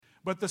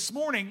But this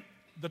morning,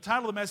 the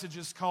title of the message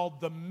is called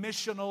The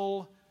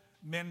Missional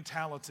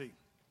Mentality.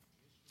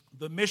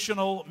 The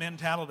Missional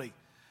Mentality.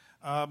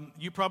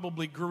 You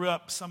probably grew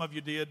up, some of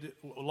you did,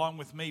 along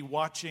with me,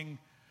 watching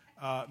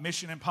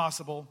Mission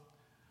Impossible.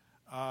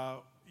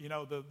 The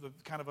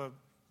kind of a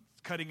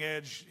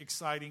cutting-edge,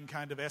 exciting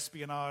kind of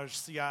espionage,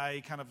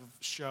 CIA kind of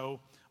show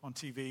on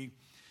TV.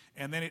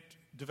 And then it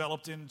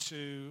developed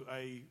into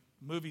a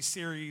movie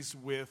series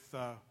with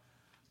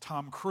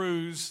Tom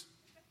Cruise.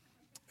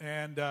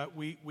 And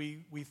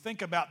we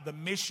think about the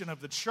mission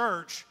of the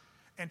church,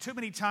 and too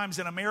many times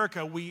in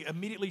America, we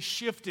immediately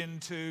shift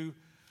into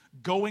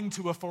going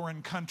to a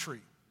foreign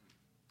country.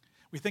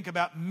 We think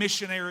about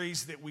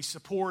missionaries that we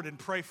support and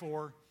pray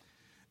for,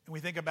 and we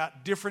think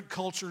about different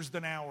cultures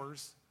than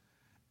ours.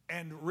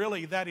 And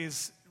really, that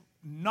is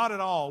not at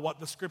all what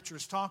the Scripture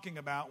is talking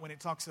about when it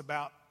talks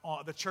about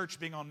the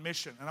church being on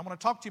mission. And I want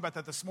to talk to you about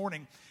that this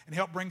morning and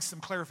help bring some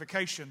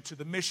clarification to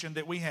the mission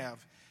that we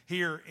have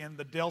here in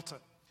the Delta.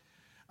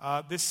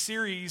 This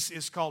series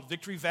is called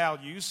Victory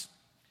Values.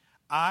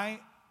 I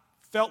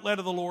felt led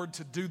of the Lord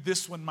to do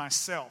this one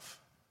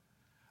myself.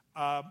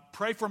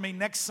 Pray for me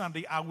next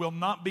Sunday. I will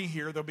not be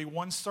here. There'll be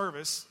one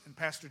service, and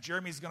Pastor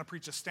Jeremy is going to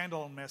preach a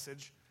standalone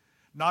message,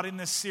 not in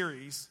this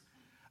series,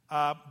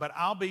 but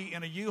I'll be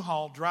in a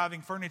U-Haul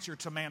driving furniture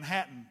to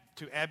Manhattan,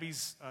 to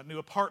Abby's new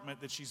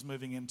apartment that she's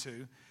moving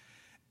into,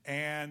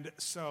 and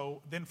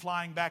so then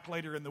flying back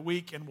later in the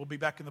week, and we'll be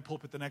back in the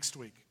pulpit the next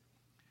week.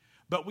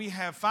 But we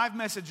have 5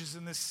 messages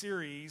in this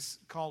series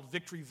called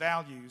Victory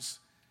Values.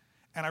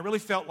 And I really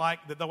felt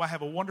like that though I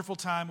have a wonderful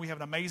time, we have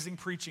an amazing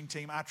preaching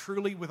team. I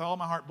truly, with all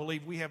my heart,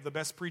 believe we have the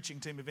best preaching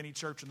team of any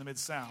church in the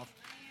Mid-South.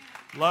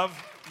 Love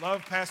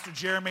Pastor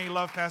Jeremy,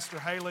 love Pastor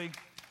Haley.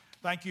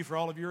 Thank you for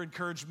all of your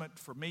encouragement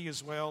for me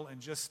as well.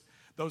 And just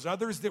those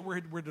others that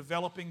we're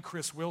developing,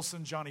 Chris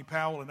Wilson, Johnny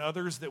Powell, and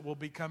others that will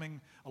be coming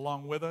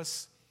along with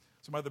us.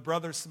 Some other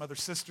brothers, some other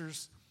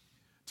sisters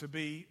to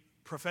be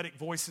prophetic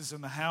voices in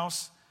the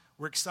house.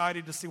 We're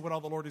excited to see what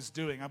all the Lord is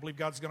doing. I believe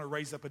God's going to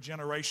raise up a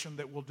generation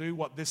that will do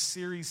what this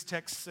series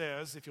text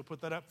says. If you'll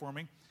put that up for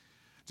me.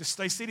 Just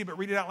stay seated, but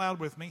read it out loud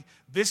with me.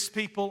 This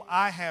people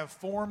I have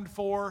formed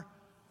for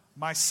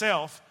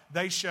myself,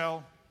 they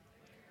shall...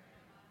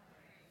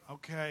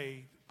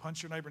 Okay,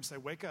 punch your neighbor and say,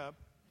 wake up.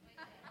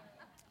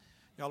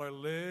 Y'all are a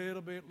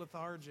little bit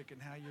lethargic in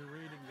how you're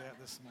reading that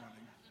this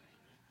morning.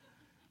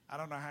 I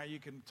don't know how you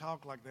can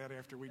talk like that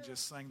after we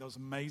just sang those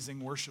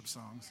amazing worship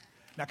songs.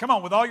 Now, come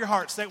on, with all your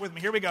heart, say it with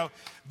me. Here we go.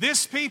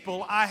 This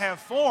people I have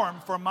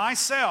formed for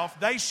myself,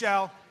 they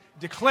shall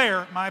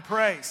declare my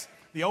praise.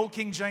 The old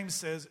King James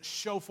says,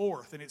 show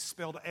forth, and it's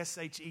spelled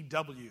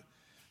S-H-E-W,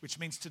 which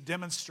means to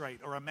demonstrate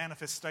or a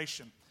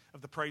manifestation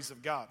of the praise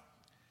of God.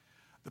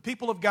 The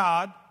people of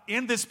God,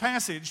 in this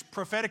passage,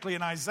 prophetically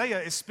in Isaiah,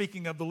 is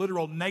speaking of the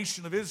literal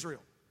nation of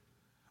Israel.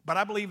 But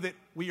I believe that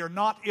we are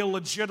not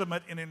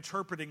illegitimate in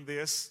interpreting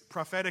this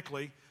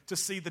prophetically to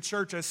see the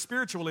church as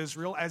spiritual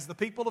Israel, as the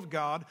people of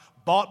God,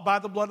 bought by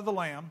the blood of the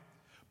Lamb,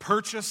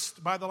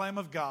 purchased by the Lamb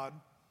of God,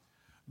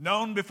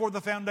 known before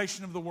the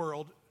foundation of the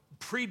world,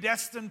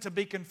 predestined to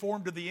be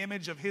conformed to the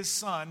image of His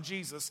Son,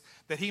 Jesus,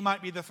 that He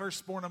might be the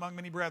firstborn among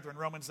many brethren,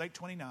 Romans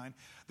 8:29.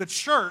 The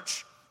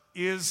church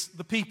is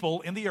the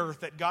people in the earth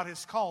that God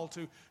has called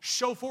to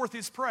show forth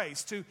His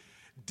praise, to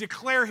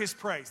declare His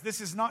praise.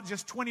 This is not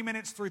just 20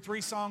 minutes through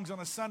 3 songs on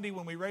a Sunday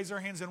when we raise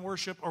our hands in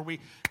worship or we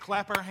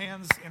clap our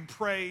hands in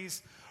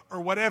praise or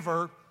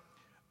whatever,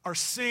 or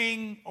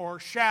sing or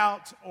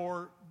shout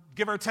or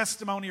give our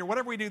testimony or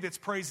whatever we do that's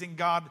praising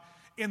God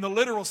in the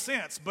literal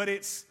sense. But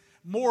it's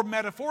more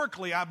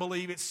metaphorically, I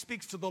believe, it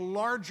speaks to the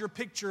larger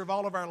picture of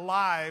all of our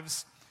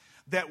lives,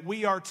 that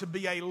we are to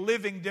be a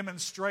living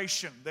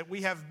demonstration, that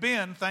we have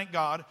been, thank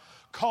God,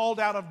 called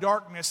out of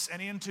darkness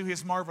and into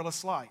His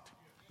marvelous light.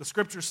 The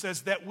Scripture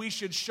says that we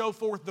should show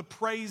forth the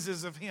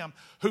praises of Him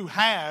who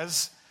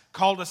has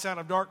called us out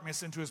of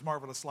darkness into His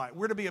marvelous light.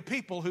 We're to be a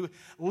people who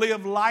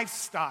live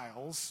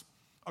lifestyles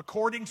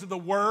according to the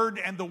Word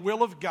and the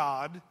will of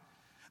God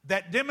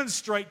that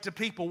demonstrate to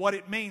people what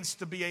it means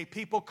to be a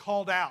people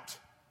called out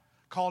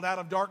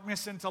of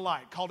darkness into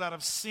light, called out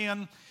of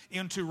sin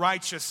into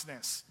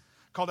righteousness,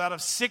 called out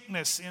of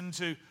sickness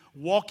into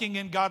walking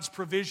in God's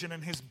provision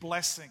and His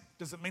blessing.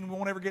 Doesn't mean we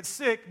won't ever get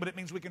sick, but it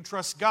means we can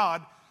trust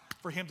God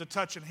for Him to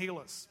touch and heal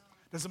us.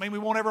 Doesn't mean we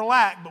won't ever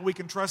lack, but we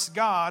can trust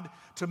God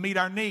to meet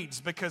our needs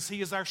because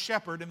He is our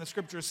shepherd. And the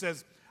Scripture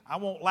says, I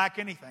won't lack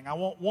anything. I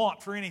won't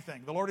want for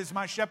anything. The Lord is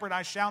my shepherd.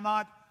 I shall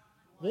not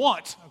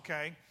want.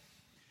 Okay?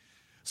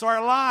 So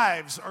our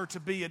lives are to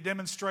be a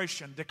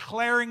demonstration,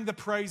 declaring the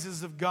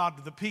praises of God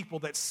to the people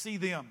that see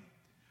them.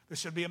 There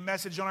should be a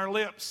message on our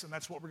lips, and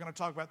that's what we're going to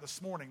talk about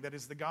this morning. That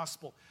is the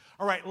gospel.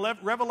 All right,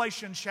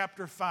 Revelation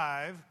chapter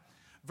 5,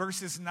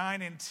 verses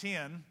 9 and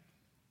 10.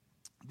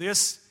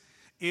 This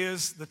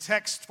is the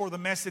text for the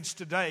message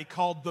today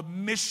called the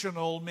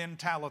missional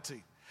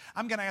mentality.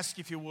 I'm going to ask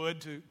you, if you would,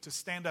 to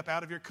stand up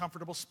out of your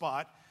comfortable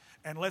spot,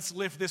 and let's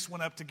lift this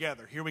one up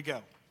together. Here we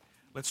go.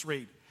 Let's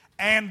read.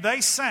 And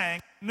they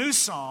sang a new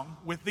song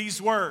with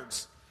these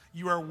words.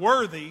 you are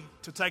worthy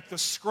to take the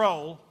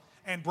scroll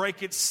and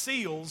break its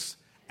seals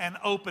and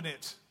open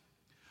it.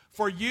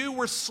 For you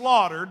were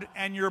slaughtered,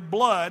 and your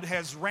blood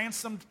has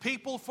ransomed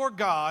people for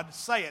God,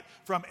 say it,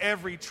 from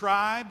every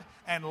tribe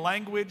and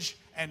language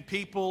and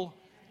people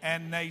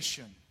and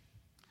nation.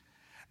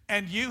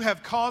 And you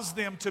have caused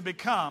them to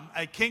become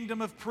a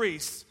kingdom of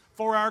priests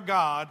for our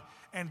God,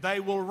 and they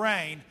will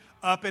reign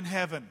up in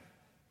heaven.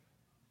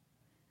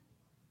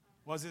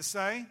 What does it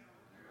say?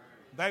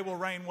 They will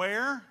reign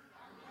where?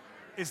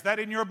 Is that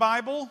in your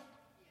Bible?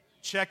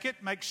 Check it.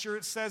 Make sure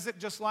it says it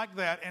just like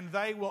that. And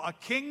they will, a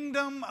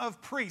kingdom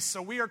of priests.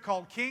 So we are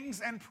called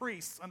kings and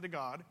priests unto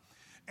God.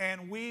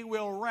 And we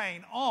will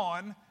reign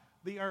on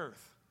the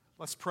earth.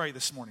 Let's pray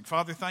this morning.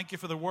 Father, thank you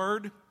for the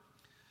word.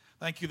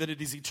 Thank you that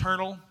it is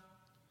eternal.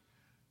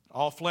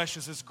 All flesh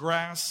is as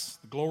grass.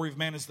 The glory of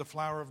man is the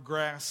flower of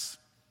grass.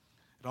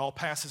 It all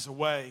passes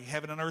away.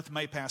 Heaven and earth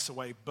may pass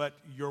away, but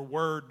your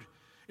word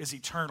is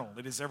eternal.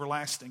 It is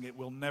everlasting. It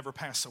will never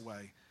pass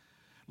away.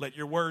 Let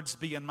your words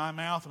be in my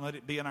mouth, and let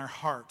it be in our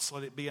hearts.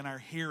 Let it be in our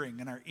hearing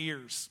and our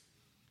ears.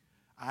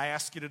 I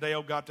ask you today,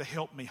 oh God, to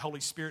help me. Holy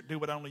Spirit, do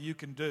what only you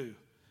can do.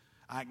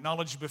 I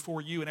acknowledge before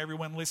you and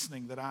everyone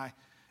listening that I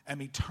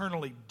am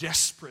eternally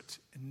desperate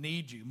and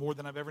need you more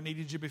than I've ever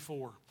needed you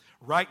before.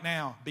 Right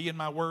now, be in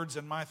my words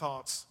and my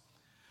thoughts.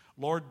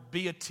 Lord,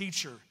 be a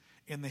teacher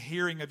in the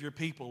hearing of your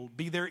people.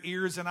 Be their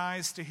ears and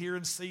eyes to hear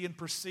and see and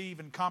perceive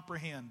and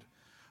comprehend,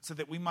 so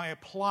that we may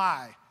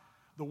apply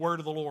the word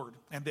of the Lord,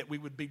 and that we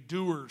would be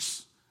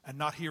doers and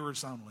not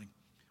hearers only.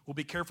 We'll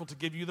be careful to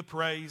give you the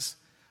praise,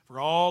 for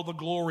all the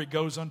glory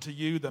goes unto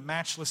you, the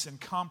matchless,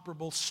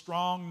 incomparable,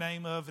 strong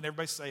name of, and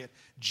everybody say it,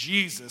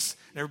 Jesus.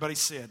 And everybody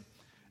said,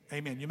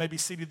 amen. You may be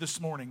seated this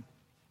morning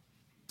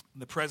in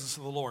the presence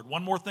of the Lord.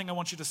 One more thing I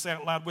want you to say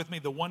out loud with me,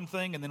 the one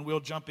thing, and then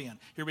we'll jump in.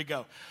 Here we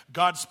go.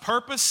 God's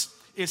purpose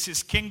is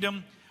his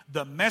kingdom,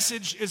 the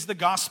message is the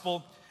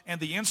gospel, and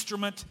the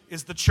instrument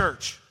is the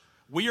church.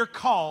 We are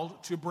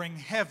called to bring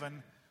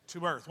heaven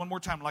to earth. One more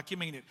time, like you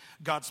mean it.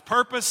 God's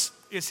purpose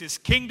is his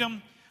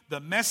kingdom, the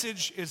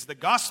message is the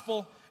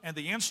gospel, and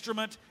the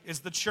instrument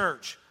is the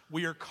church.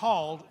 We are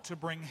called to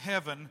bring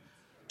heaven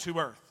to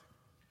earth.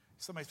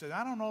 Somebody says,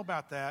 I don't know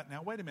about that.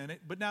 Now, wait a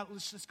minute. But now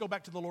let's just go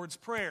back to the Lord's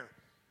Prayer.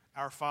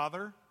 Our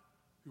Father,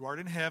 who art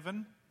in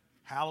heaven,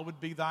 hallowed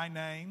be thy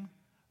name.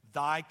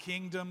 Thy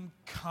kingdom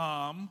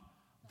come.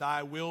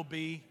 Thy will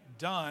be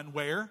done.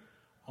 Where?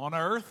 On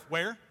earth.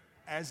 Where?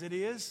 As it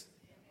is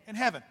in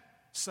heaven.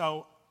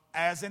 So,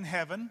 as in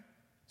heaven,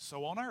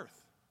 so on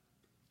earth.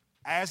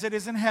 As it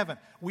is in heaven.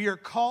 We are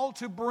called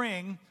to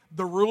bring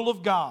the rule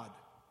of God.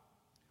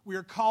 We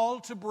are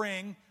called to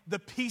bring the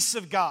peace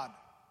of God.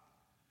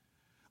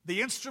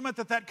 The instrument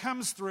that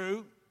comes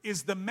through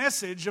is the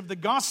message of the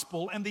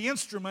gospel, and the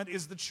instrument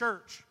is the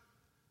church.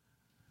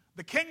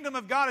 The kingdom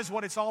of God is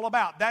what it's all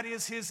about. That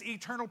is his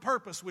eternal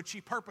purpose, which he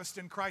purposed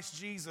in Christ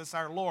Jesus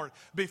our Lord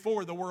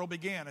before the world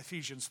began,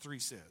 Ephesians 3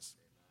 says.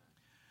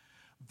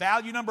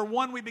 Value number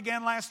one we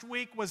began last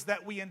week was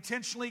that we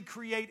intentionally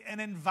create an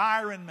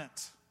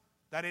environment.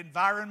 That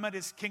environment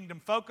is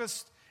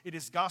kingdom-focused, it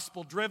is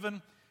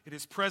gospel-driven, it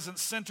is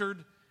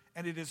presence-centered,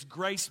 and it is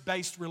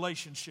grace-based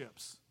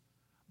relationships.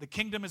 The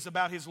kingdom is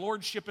about his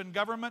lordship and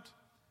government.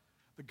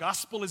 The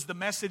gospel is the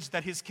message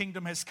that his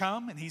kingdom has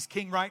come, and he's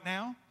king right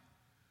now.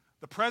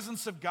 The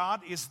presence of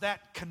God is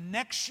that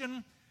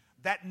connection,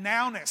 that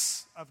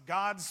nowness of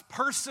God's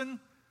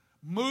person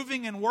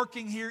moving and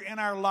working here in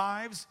our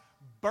lives,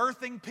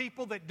 birthing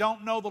people that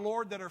don't know the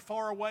Lord, that are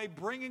far away,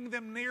 bringing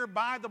them near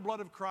by the blood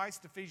of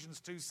Christ, Ephesians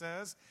 2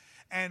 says,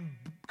 and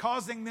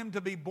causing them to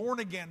be born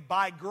again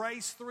by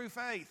grace through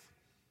faith.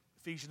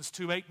 Ephesians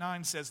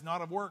 2:8-9 says,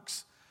 not of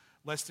works,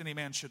 lest any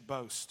man should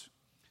boast.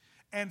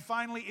 And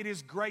finally, it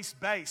is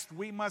grace-based.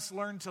 We must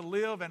learn to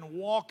live and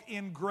walk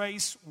in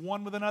grace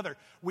one with another.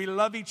 We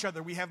love each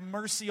other. We have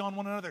mercy on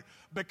one another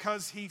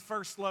because he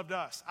first loved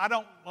us. I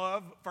don't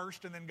love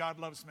first and then God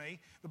loves me.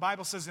 The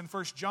Bible says in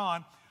 1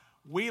 John,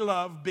 we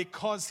love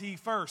because he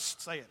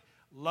first, say it,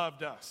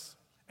 loved us.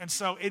 And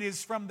so it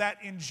is from that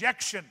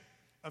injection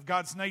of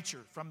God's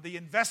nature, from the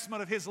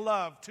investment of his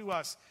love to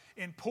us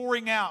in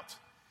pouring out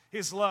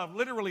his love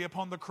literally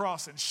upon the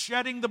cross and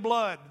shedding the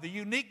blood, the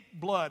unique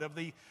blood of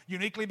the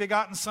uniquely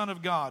begotten Son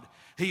of God.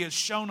 He has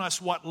shown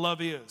us what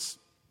love is.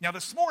 Now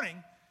this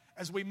morning,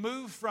 as we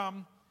move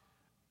from,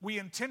 we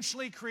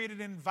intentionally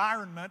created an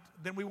environment,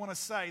 then we want to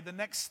say the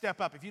next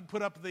step up. If you'd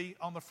put up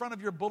on the front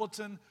of your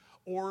bulletin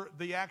or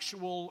the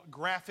actual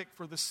graphic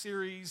for the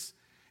series,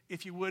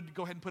 if you would,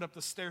 go ahead and put up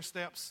the stair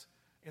steps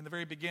in the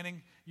very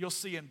beginning. You'll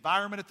see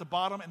environment at the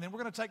bottom, and then we're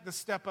going to take the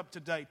step up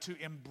today to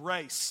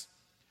embrace.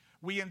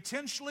 We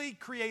intentionally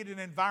create an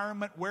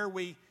environment where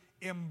we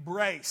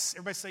embrace.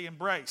 Everybody say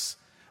embrace.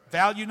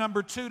 Value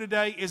number 2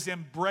 today is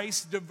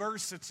embrace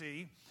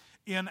diversity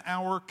in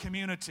our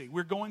community.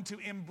 We're going to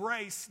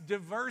embrace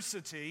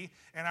diversity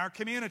in our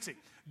community.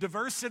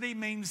 Diversity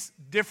means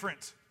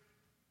different.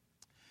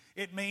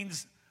 It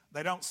means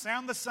they don't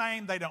sound the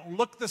same, they don't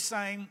look the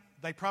same,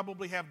 they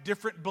probably have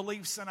different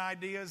beliefs and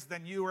ideas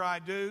than you or I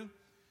do.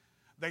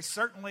 They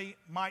certainly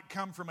might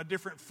come from a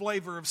different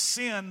flavor of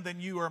sin than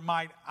you or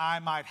I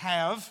might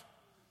have.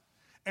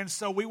 And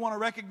so we want to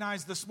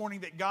recognize this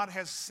morning that God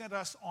has sent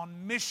us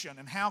on mission.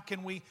 And how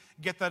can we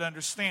get that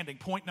understanding?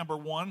 Point number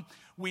one,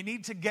 we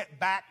need to get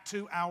back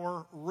to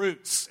our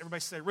roots.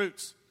 Everybody say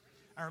roots.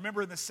 I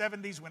remember in the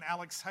 70s when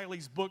Alex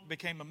Haley's book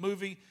became a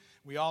movie.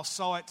 We all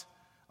saw it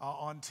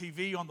on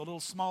TV on the little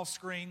small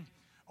screen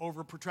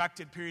over a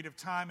protracted period of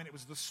time. And it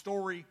was the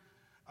story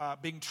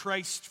being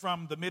traced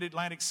from the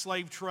mid-Atlantic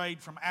slave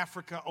trade from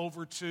Africa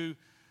over to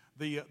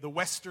the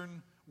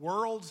Western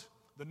world,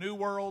 the New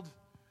World,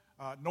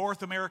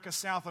 North America,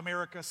 South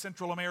America,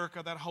 Central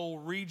America, that whole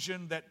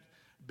region that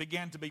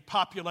began to be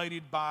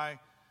populated by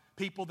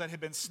people that had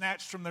been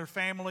snatched from their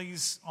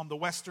families on the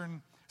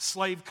western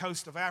slave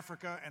coast of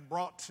Africa and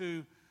brought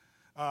to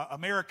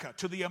America,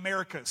 to the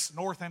Americas,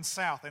 North and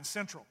South and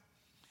Central.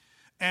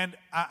 And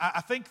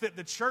I think that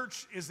the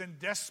church is in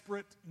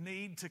desperate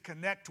need to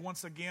connect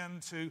once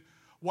again to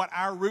what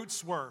our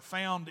roots were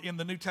found in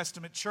the New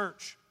Testament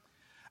church.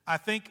 I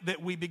think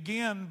that we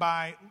begin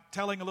by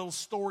telling a little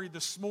story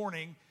this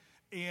morning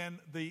in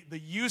the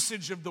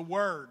usage of the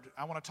word.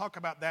 I want to talk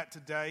about that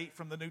today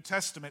from the New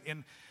Testament.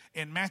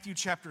 In Matthew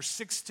chapter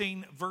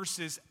 16,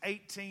 verses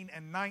 18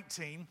 and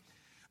 19,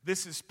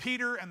 this is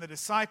Peter and the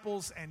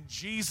disciples and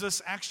Jesus.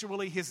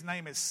 Actually, his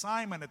name is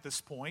Simon at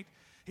this point.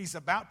 He's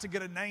about to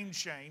get a name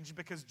change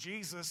because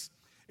Jesus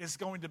is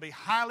going to be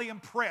highly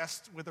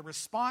impressed with the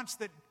response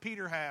that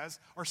Peter has,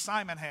 or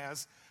Simon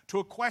has, to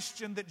a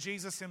question that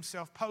Jesus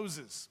himself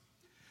poses.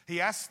 He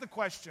asks the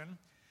question,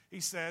 he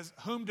says,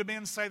 "Whom do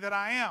men say that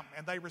I am?"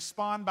 And they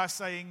respond by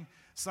saying,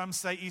 some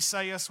say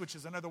Esaias, which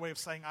is another way of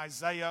saying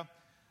Isaiah,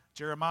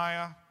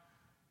 Jeremiah,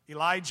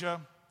 Elijah,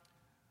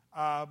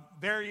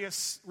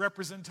 various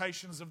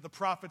representations of the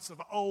prophets of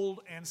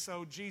old. And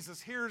so Jesus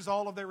hears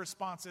all of their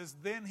responses.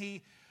 Then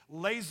he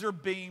laser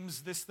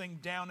beams this thing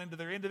down into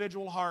their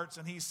individual hearts,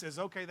 and he says,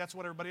 okay, that's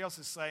what everybody else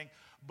is saying,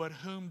 but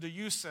whom do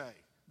you say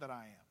that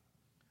I am?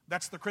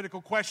 That's the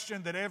critical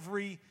question that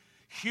every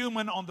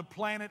human on the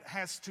planet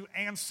has to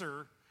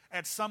answer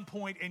at some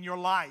point in your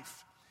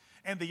life.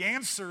 And the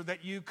answer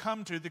that you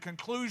come to, the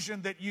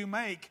conclusion that you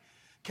make,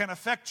 can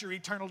affect your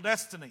eternal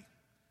destiny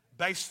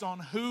based on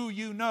who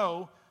you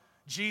know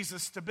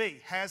Jesus to be.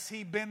 Has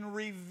he been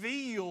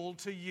revealed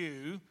to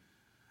you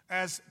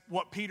as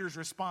what Peter's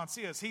response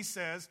is? He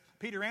says,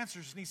 Peter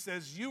answers and he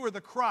says, "You are the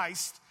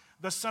Christ,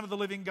 the Son of the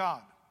living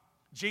God."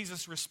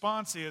 Jesus'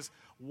 response is,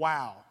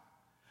 wow.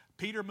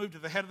 Peter moved to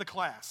the head of the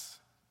class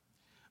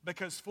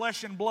because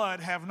flesh and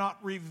blood have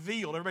not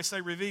revealed. Everybody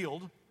say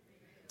revealed.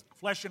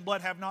 Flesh and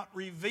blood have not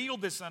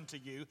revealed this unto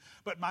you,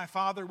 but my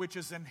Father which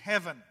is in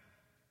heaven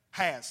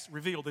has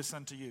revealed this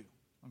unto you.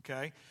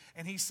 Okay?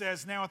 And he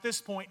says, now at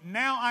this point,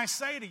 now I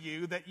say to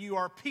you that you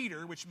are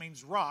Peter, which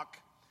means rock,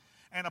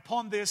 and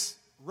upon this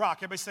rock,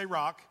 everybody say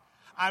rock,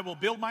 I will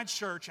build my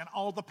church, and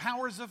all the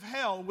powers of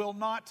hell will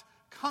not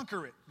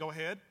conquer it. Go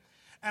ahead.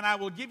 And I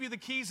will give you the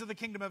keys of the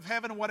kingdom of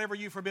heaven, and whatever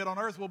you forbid on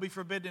earth will be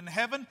forbidden in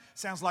heaven.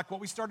 Sounds like what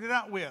we started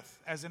out with.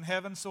 As in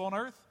heaven, so on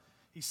earth.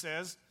 He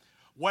says,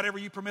 whatever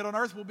you permit on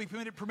earth will be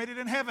permitted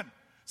in heaven.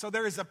 So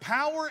there is a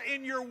power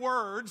in your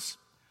words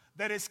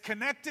that is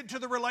connected to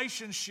the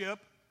relationship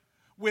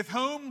with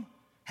whom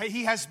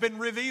he has been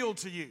revealed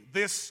to you,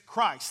 this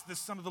Christ, this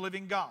Son of the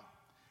living God.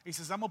 He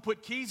says, I'm going to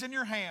put keys in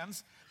your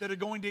hands that are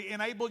going to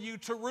enable you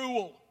to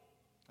rule.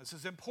 This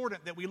is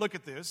important that we look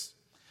at this.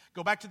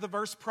 Go back to the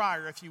verse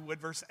prior, if you would,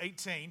 verse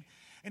 18.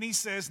 And he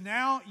says,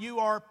 now you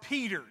are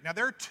Peter. Now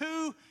there are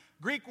two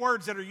Greek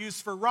words that are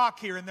used for rock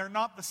here, and they're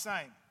not the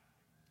same.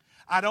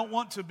 I don't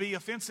want to be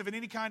offensive in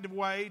any kind of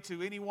way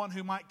to anyone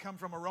who might come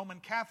from a Roman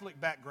Catholic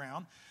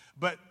background,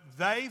 but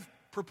they've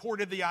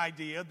purported the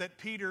idea that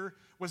Peter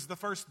was the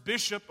first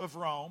bishop of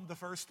Rome, the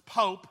first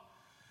pope,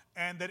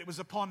 and that it was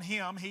upon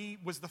him, he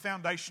was the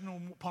foundation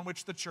upon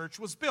which the church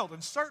was built.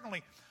 And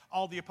certainly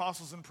all the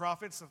apostles and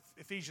prophets of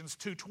Ephesians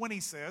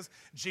 2:20 says,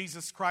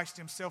 Jesus Christ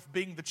himself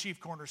being the chief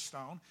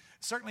cornerstone.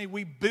 Certainly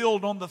we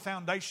build on the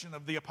foundation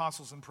of the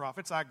apostles and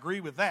prophets. I agree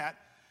with that.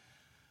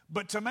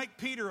 But to make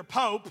Peter a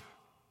pope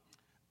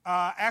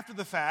after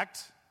the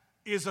fact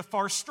is a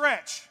far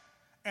stretch.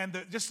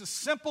 And just a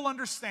simple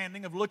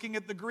understanding of looking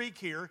at the Greek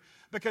here,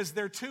 because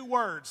there are two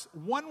words.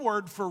 One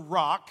word for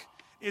rock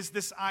is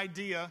this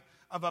idea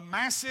of a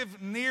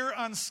massive, near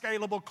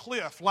unscalable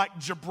cliff like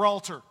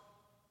Gibraltar,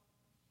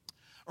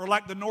 or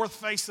like the north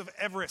face of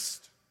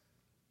Everest,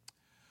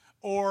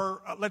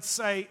 or let's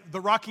say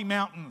the Rocky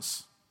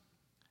Mountains.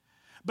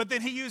 But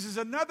then he uses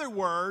another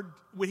word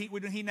when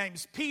he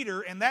names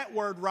Peter, and that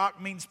word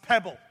rock means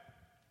pebble.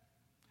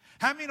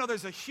 How many know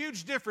there's a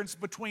huge difference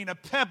between a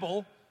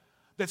pebble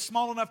that's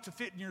small enough to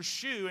fit in your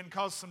shoe and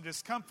cause some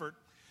discomfort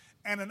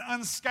and an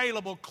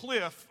unscalable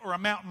cliff or a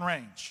mountain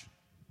range?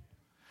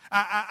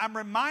 I'm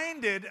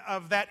reminded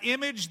of that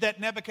image that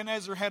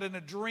Nebuchadnezzar had in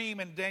a dream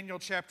in Daniel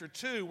chapter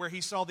 2, where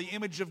he saw the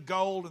image of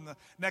gold and the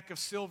neck of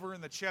silver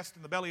and the chest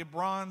and the belly of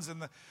bronze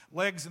and the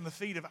legs and the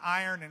feet of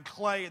iron and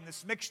clay and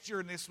this mixture,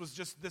 and this was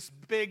just this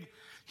big,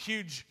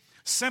 huge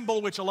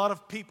symbol which a lot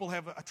of people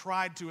have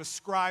tried to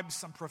ascribe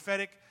some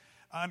prophetic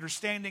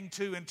understanding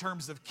to in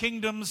terms of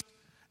kingdoms,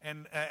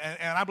 and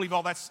I believe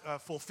all that's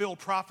fulfilled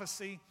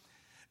prophecy.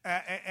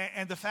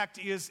 And the fact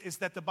is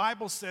that the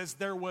Bible says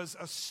there was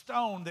a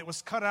stone that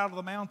was cut out of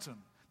the mountain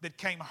that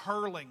came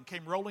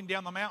rolling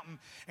down the mountain,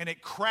 and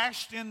it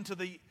crashed into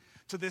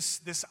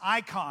this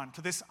icon,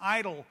 to this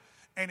idol,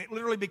 and it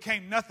literally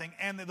became nothing.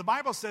 And the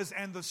Bible says,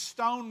 and the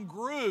stone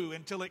grew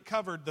until it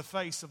covered the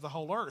face of the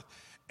whole earth.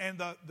 And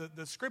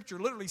the scripture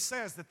literally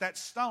says that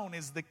stone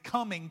is the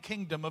coming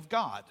kingdom of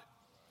God.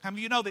 How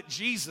many of you know that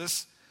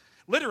Jesus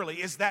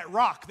literally is that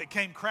rock that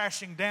came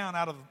crashing down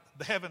out of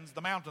the heavens,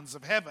 the mountains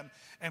of heaven,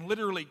 and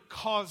literally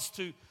caused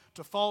to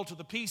fall to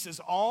the pieces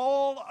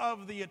all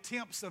of the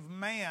attempts of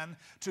man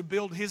to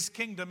build his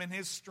kingdom in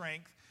his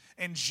strength.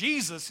 And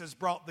Jesus has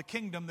brought the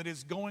kingdom that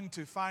is going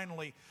to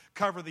finally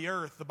cover the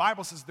earth. The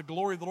Bible says the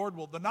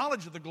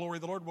knowledge of the glory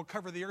of the Lord will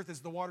cover the earth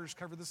as the waters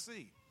cover the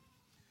sea.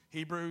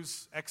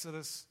 Hebrews,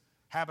 Exodus,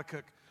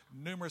 Habakkuk,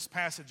 numerous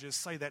passages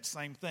say that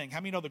same thing. How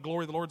many know the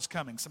glory of the Lord's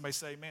coming? Somebody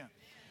say amen.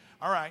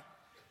 All right.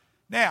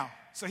 Now,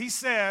 so he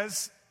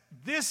says,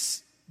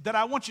 this that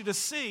I want you to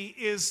see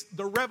is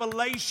the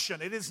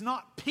revelation. It is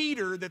not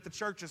Peter that the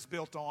church is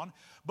built on,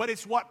 but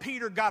it's what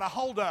Peter got a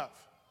hold of.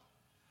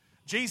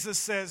 Jesus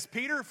says,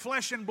 Peter,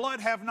 flesh and blood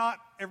have not,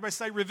 everybody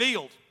say,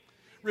 revealed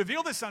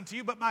this unto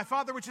you, but my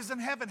Father which is in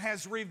heaven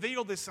has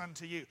revealed this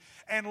unto you.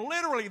 And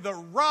literally the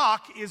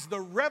rock is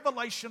the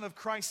revelation of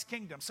Christ's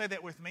kingdom. Say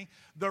that with me.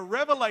 The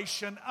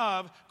revelation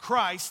of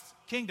Christ's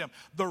kingdom.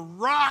 The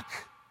rock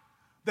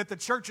that the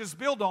church is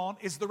built on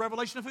is the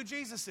revelation of who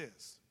Jesus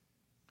is.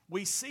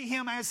 We see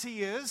him as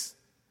he is,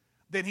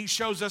 then he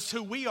shows us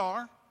who we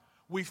are.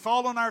 We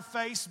fall on our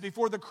face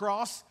before the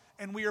cross,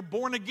 and we are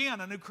born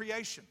again, a new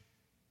creation.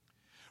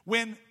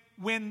 When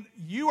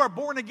you are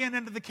born again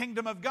into the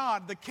kingdom of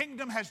God, the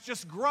kingdom has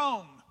just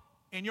grown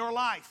in your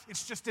life.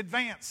 It's just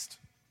advanced.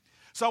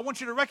 So I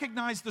want you to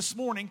recognize this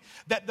morning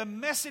that the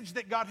message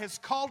that God has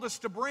called us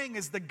to bring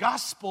is the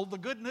gospel, the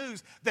good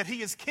news that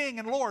he is King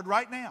and Lord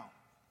right now.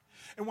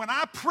 And when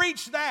I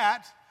preach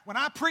that, when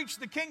I preach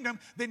the kingdom,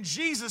 then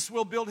Jesus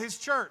will build his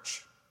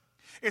church.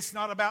 It's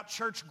not about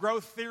church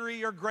growth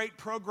theory or great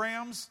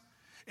programs.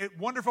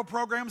 Wonderful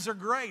programs are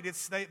great.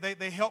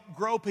 They help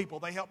grow people.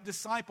 They help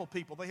disciple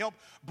people. They help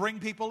bring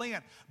people in.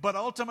 But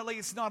ultimately,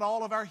 it's not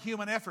all of our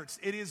human efforts.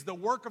 It is the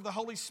work of the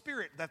Holy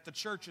Spirit that the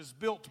church is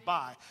built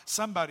by.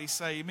 Somebody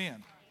say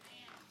amen.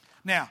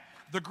 Now,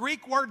 the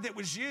Greek word that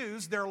was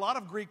used, there are a lot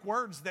of Greek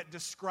words that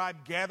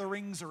describe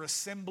gatherings or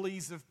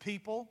assemblies of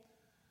people.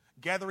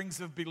 Gatherings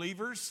of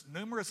believers.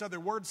 Numerous other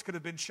words could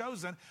have been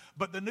chosen,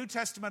 but the New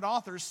Testament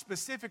authors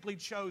specifically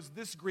chose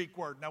this Greek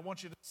word. And I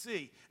want you to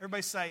see.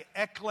 Everybody say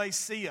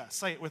ecclesia.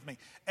 Say it with me.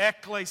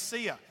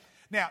 Ecclesia.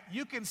 Now,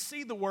 you can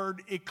see the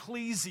word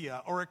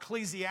ecclesia or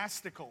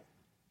ecclesiastical,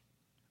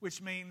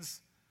 which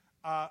means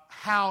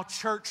how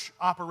church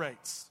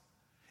operates.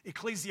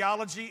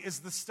 Ecclesiology is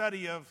the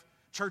study of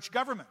church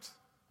government,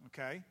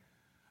 okay?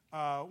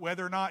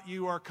 Whether or not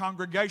you are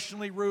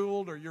congregationally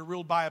ruled or you're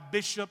ruled by a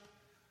bishop,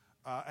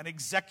 an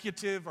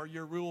executive, or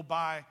you're ruled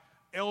by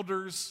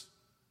elders,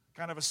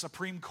 kind of a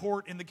supreme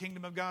court in the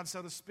kingdom of God,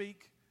 so to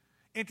speak.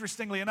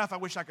 Interestingly enough, I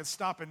wish I could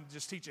stop and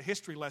just teach a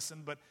history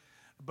lesson, but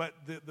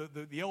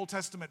the Old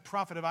Testament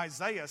prophet of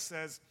Isaiah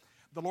says,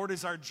 the Lord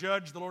is our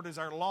judge, the Lord is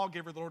our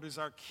lawgiver, the Lord is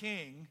our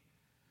king.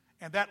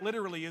 And that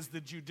literally is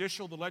the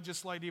judicial, the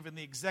legislative, and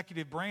the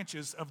executive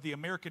branches of the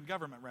American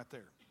government right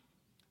there.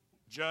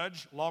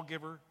 Judge,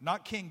 lawgiver,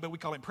 not king, but we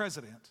call him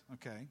president,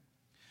 okay?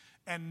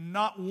 And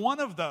not one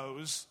of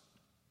those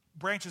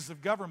branches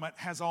of government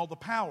has all the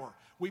power.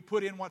 We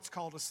put in what's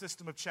called a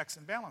system of checks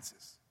and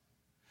balances.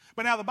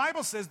 But now the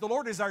Bible says the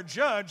Lord is our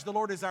judge, the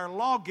Lord is our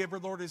lawgiver,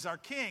 the Lord is our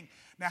king.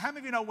 Now how many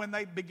of you know when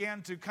they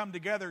began to come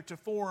together to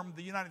form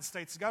the United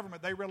States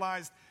government, they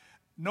realized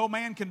no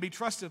man can be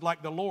trusted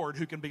like the Lord,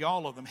 who can be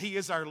all of them. He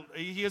is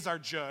our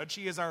judge,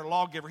 he is our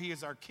lawgiver, he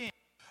is our king.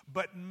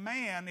 But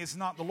man is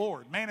not the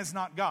Lord. Man is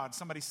not God.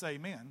 Somebody say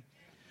amen.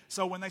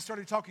 So when they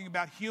started talking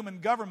about human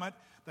government,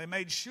 they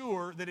made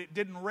sure that it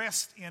didn't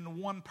rest in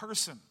one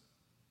person.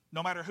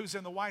 No matter who's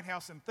in the White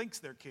House and thinks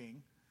they're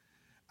king,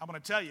 I'm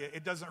going to tell you,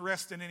 it doesn't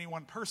rest in any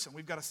one person.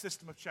 We've got a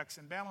system of checks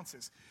and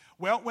balances.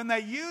 Well, when they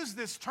use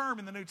this term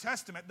in the New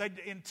Testament, they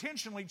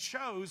intentionally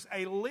chose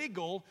a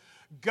legal,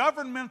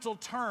 governmental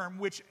term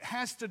which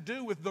has to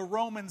do with the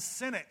Roman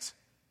Senate.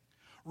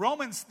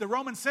 The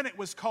Roman Senate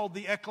was called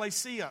the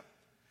ecclesia.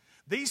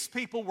 These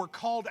people were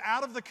called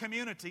out of the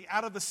community,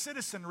 out of the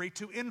citizenry,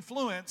 to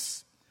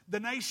influence the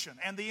nation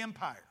and the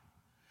empire.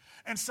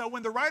 And so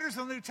when the writers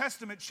of the New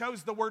Testament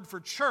chose the word for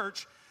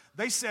church,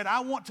 they said,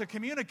 we want to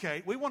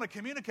communicate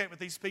with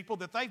these people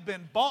that they've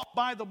been bought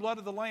by the blood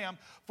of the Lamb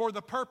for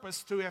the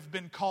purpose to have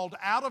been called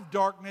out of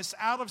darkness,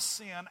 out of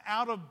sin,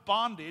 out of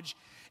bondage,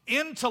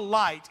 into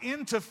light,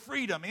 into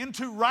freedom,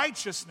 into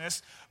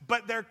righteousness.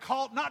 But they're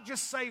called not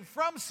just saved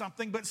from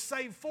something, but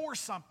saved for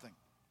something.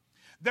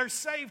 They're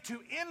saved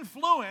to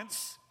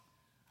influence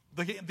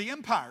the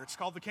empire. It's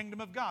called the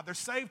kingdom of God. They're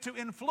saved to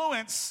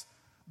influence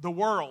the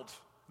world.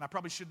 And I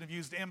probably shouldn't have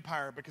used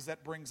empire because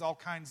that brings all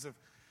kinds of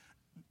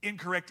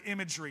incorrect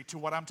imagery to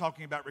what I'm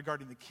talking about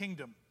regarding the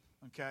kingdom,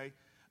 okay?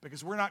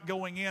 Because we're not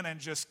going in and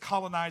just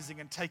colonizing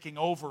and taking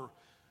over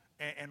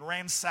and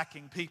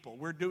ransacking people.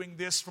 We're doing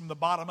this from the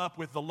bottom up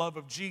with the love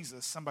of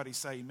Jesus. Somebody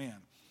say amen.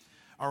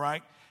 All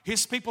right?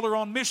 His people are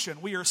on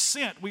mission. We are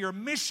sent. We are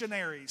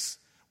missionaries.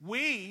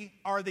 We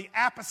are the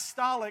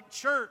apostolic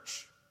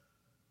church.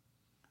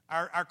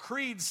 Our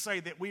creeds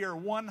say that we are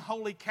one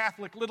holy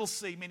Catholic, little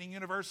c, meaning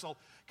universal.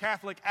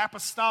 Catholic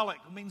apostolic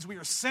means we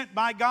are sent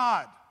by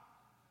God.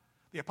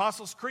 The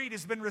Apostles' Creed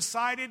has been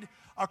recited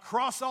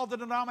across all the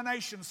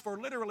denominations for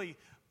literally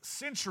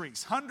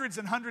centuries, hundreds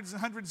and hundreds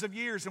and hundreds of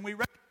years, and we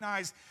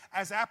recognize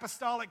as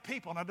apostolic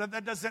people. Now,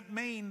 that doesn't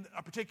mean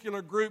a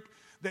particular group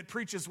that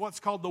preaches what's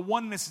called the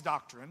oneness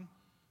doctrine,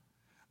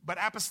 but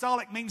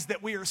apostolic means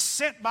that we are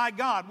sent by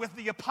God. With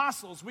the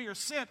apostles, we are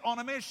sent on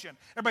a mission.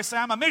 Everybody say,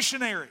 I'm a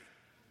missionary.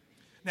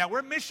 Now,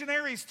 we're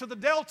missionaries to the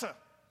Delta.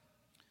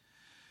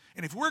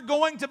 And if we're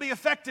going to be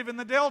effective in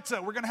the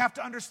Delta, we're going to have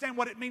to understand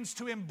what it means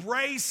to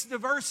embrace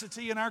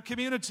diversity in our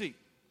community.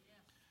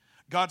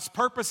 God's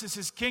purpose is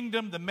His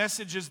kingdom, the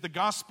message is the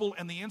gospel,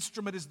 and the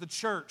instrument is the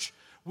church.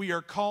 We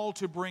are called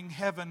to bring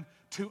heaven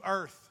to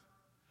earth.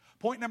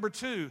 Point number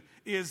 2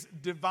 is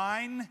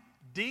divine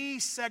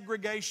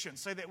desegregation.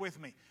 Say that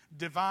with me.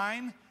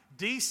 Divine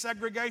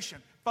desegregation.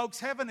 Folks,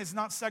 heaven is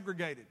not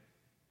segregated.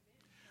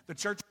 The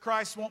Church of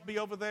Christ won't be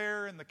over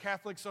there, and the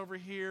Catholics over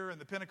here, and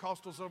the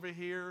Pentecostals over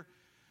here.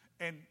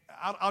 And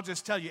I'll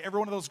just tell you, every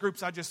one of those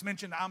groups I just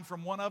mentioned, I'm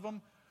from one of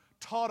them,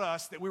 taught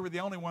us that we were the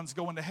only ones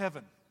going to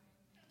heaven.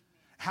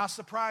 How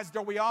surprised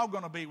are we all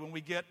going to be when we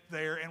get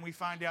there and we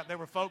find out there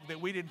were folk that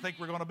we didn't think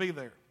were going to be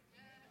there?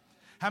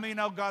 How many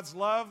know God's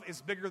love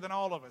is bigger than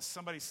all of us?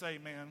 Somebody say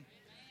amen.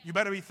 You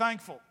better be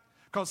thankful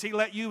because He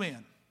let you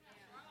in.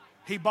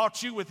 He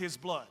bought you with His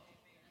blood.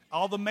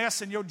 All the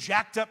mess and your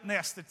jacked up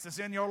nest that's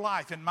in your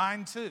life, and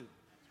mine too.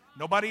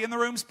 Nobody in the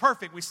room's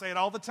perfect. We say it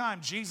all the time.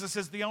 Jesus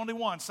is the only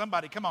one.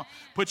 Somebody, come on,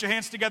 put your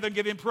hands together and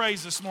give Him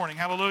praise this morning.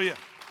 Hallelujah.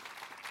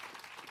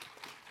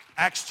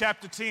 Acts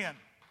chapter 10.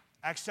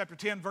 Acts chapter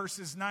 10,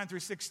 verses 9 through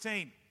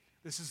 16.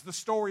 This is the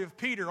story of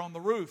Peter on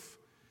the roof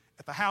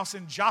at the house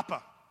in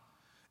Joppa.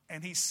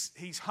 And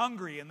he's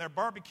hungry, and they're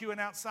barbecuing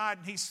outside,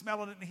 and he's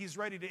smelling it, and he's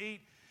ready to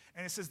eat.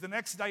 And it says, the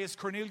next day as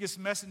Cornelius'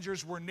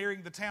 messengers were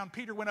nearing the town,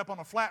 Peter went up on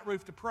a flat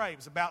roof to pray. It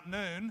was about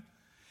noon,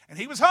 and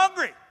he was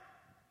hungry.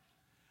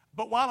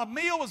 But while a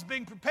meal was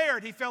being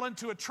prepared, he fell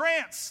into a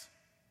trance.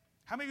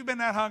 How many of you have been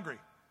that hungry?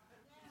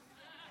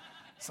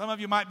 Some of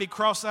you might be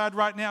cross-eyed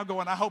right now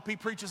going, I hope he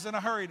preaches in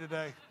a hurry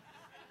today.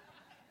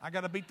 I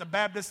got to beat the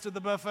Baptist to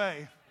the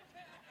buffet.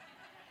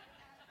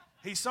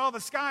 He saw the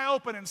sky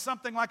open, and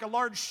something like a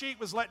large sheet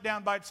was let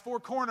down by its four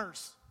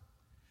corners.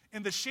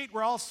 In the sheet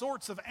were all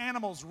sorts of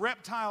animals,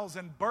 reptiles,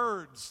 and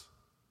birds.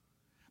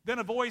 Then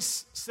a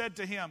voice said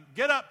to him,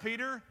 get up,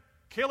 Peter,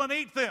 kill and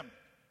eat them.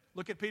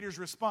 Look at Peter's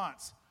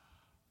response.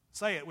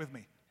 Say it with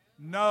me.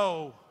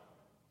 No,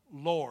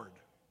 Lord.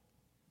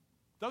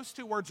 Those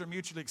two words are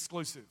mutually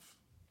exclusive.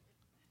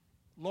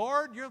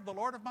 Lord, you're the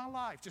Lord of my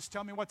life. Just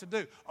tell me what to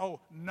do. Oh,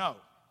 no.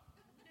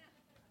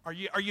 Are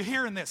you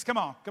hearing this? Come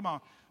on, come on.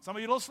 Some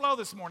of you a little slow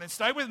this morning.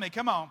 Stay with me.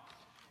 Come on.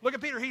 Look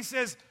at Peter. He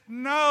says,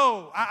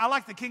 no. I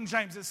like the King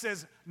James. It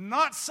says,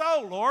 not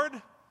so, Lord.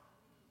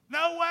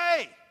 No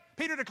way.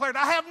 Peter declared,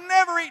 I have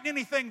never eaten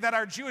anything that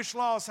our Jewish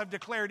laws have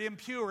declared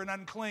impure and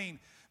unclean.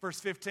 Verse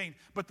 15.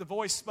 But the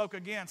voice spoke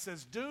again,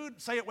 says,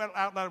 say it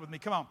out loud with me.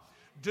 Come on.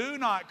 Do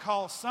not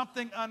call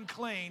something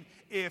unclean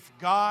if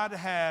God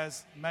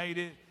has made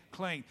it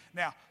clean.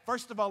 Now,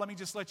 first of all, let me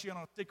just let you in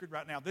on a secret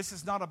right now. This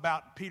is not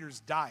about Peter's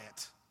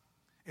diet.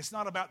 It's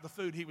not about the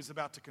food he was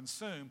about to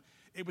consume.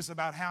 It was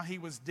about how he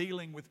was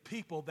dealing with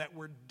people that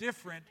were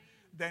different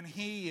than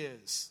he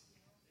is.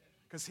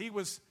 Because he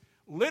was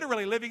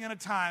literally living in a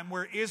time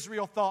where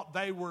Israel thought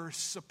they were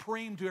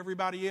supreme to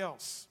everybody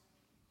else.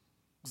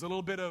 It was a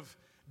little bit of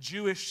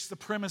Jewish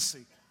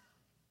supremacy.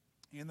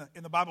 In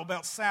the Bible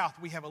Belt South,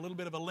 we have a little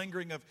bit of a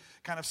lingering of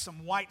kind of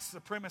some white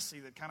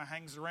supremacy that kind of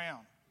hangs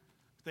around.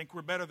 Think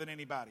we're better than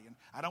anybody. And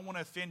I don't want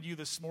to offend you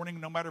this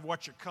morning, no matter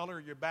what your color or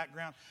your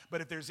background.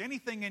 But if there's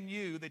anything in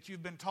you that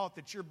you've been taught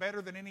that you're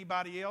better than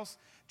anybody else,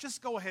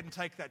 just go ahead and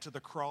take that to the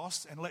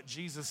cross and let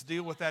Jesus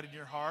deal with that in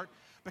your heart.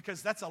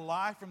 Because that's a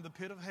lie from the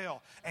pit of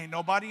hell. Ain't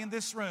nobody in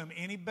this room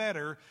any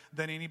better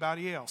than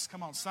anybody else.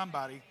 Come on,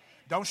 somebody.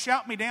 Don't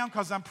shout me down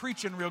because I'm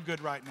preaching real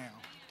good right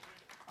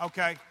now.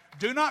 Okay?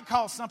 Do not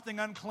call something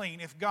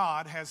unclean if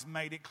God has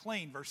made it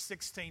clean. Verse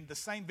 16, the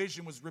same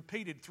vision was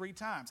repeated 3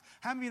 times.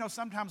 How many of you know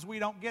sometimes we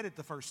don't get it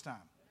the first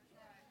time?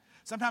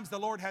 Sometimes the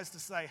Lord has to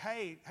say,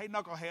 hey,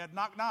 knucklehead,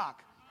 knock,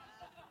 knock.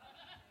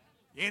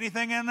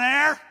 Anything in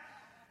there?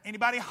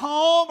 Anybody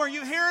home? Are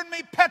you hearing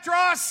me,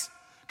 Petros?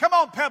 Come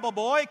on, Pebble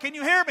Boy. Can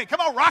you hear me? Come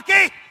on,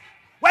 Rocky.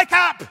 Wake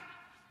up.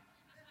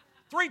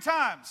 3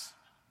 times.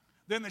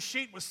 Then the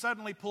sheet was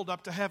suddenly pulled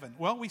up to heaven.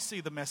 Well, we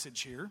see the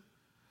message here.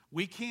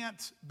 We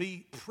can't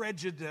be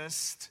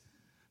prejudiced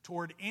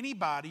toward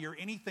anybody or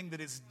anything that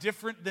is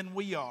different than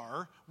we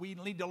are. We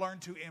need to learn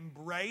to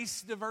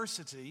embrace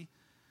diversity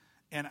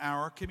in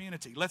our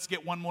community. Let's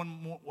get one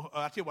more.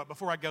 I'll tell you what,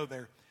 before I go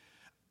there.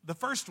 The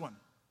first one,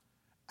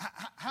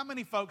 how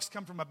many folks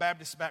come from a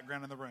Baptist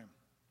background in the room?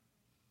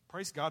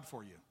 Praise God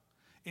for you.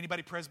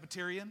 Anybody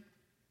Presbyterian?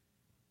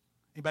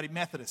 Anybody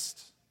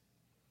Methodist?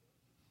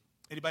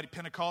 Anybody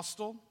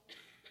Pentecostal?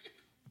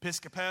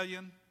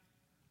 Episcopalian?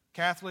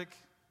 Catholic?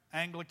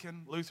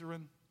 Anglican?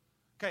 Lutheran?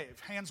 Okay,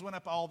 if hands went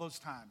up all those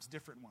times,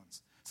 different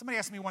ones. Somebody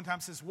asked me one time,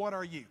 says, what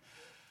are you?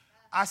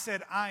 I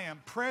said, I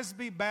am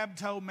Presby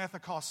Bapto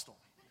Methacostal.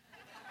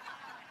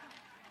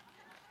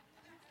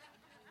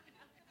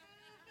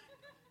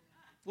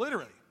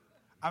 Literally.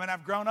 I mean,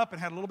 I've grown up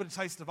and had a little bit of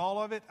taste of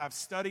all of it. I've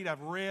studied,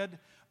 I've read.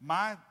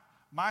 My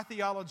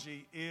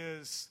theology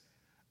is,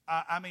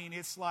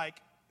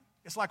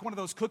 it's like one of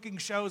those cooking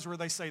shows where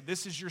they say,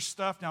 this is your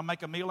stuff, now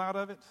make a meal out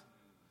of it.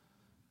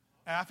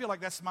 And I feel like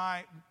that's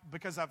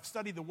because I've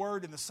studied the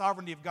Word and the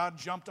sovereignty of God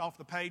jumped off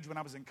the page when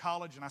I was in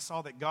college and I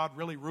saw that God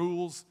really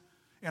rules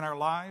in our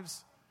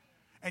lives.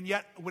 And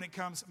yet, when it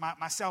comes,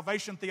 my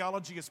salvation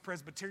theology is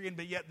Presbyterian,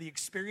 but yet the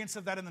experience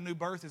of that in the new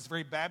birth is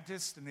very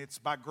Baptist, and it's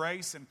by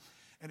grace, and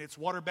it's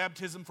water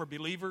baptism for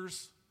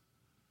believers.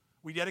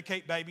 We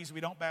dedicate babies, we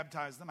don't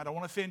baptize them. I don't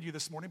want to offend you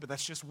this morning, but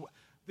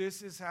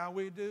this is how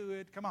we do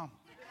it. Come on,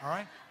 all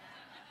right?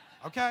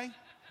 Okay,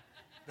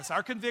 that's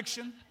our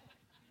conviction.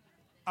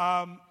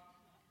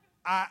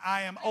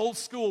 I am old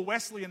school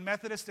Wesleyan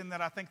Methodist in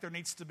that I think there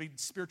needs to be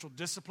spiritual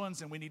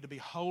disciplines and we need to be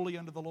holy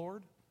unto the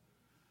Lord.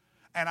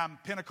 And I'm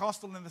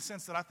Pentecostal in the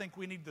sense that I think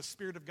we need the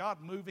Spirit of God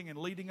moving and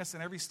leading us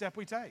in every step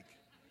we take.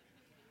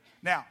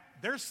 Now,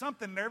 there's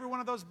something in every one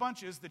of those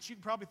bunches that you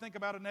can probably think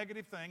about a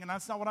negative thing, and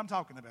that's not what I'm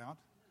talking about.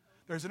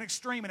 There's an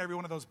extreme in every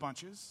one of those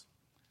bunches.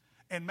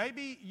 And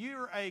maybe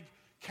you're a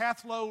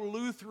Catholic,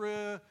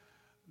 Lutheran,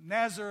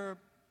 Nazarene,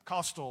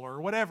 Costal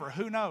or whatever,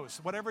 who knows,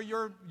 whatever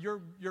your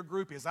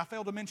group is. I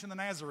failed to mention the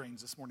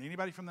Nazarenes this morning.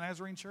 Anybody from the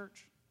Nazarene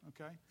church?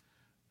 Okay.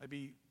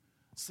 Maybe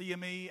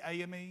CME,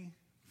 AME,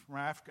 from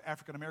our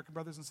African American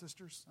brothers and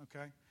sisters.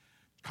 Okay.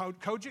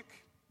 Kojic,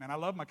 man, I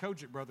love my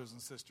Kojic brothers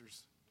and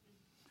sisters.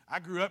 I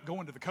grew up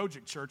going to the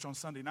Kojic church on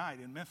Sunday night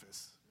in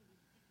Memphis.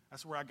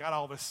 That's where I got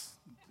all this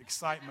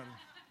excitement.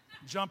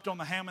 Jumped on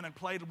the Hammond and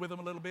played with them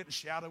a little bit and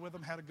shouted with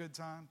them, had a good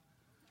time.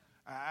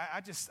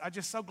 I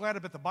just so glad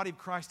that the body of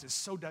Christ is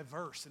so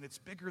diverse and it's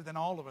bigger than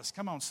all of us.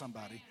 Come on,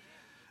 somebody.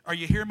 Are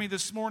you hearing me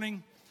this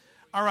morning?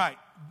 All right.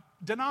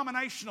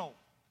 Denominational.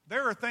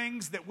 There are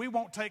things that we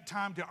won't take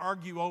time to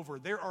argue over.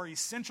 There are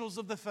essentials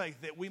of the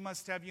faith that we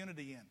must have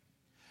unity in.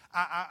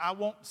 I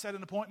won't set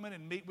an appointment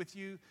and meet with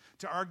you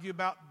to argue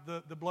about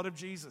the blood of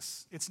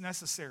Jesus. It's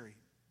necessary.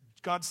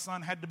 God's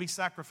Son had to be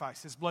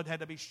sacrificed. His blood had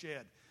to be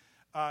shed.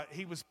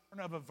 He was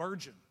born of a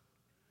virgin.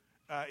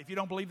 If you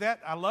don't believe that,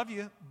 I love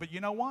you. But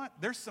you know what?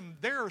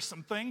 There are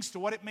some things to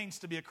what it means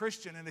to be a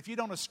Christian. And if you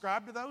don't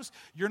ascribe to those,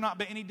 you're not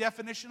by any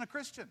definition a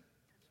Christian.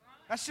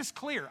 That's just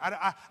clear.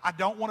 I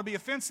don't want to be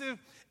offensive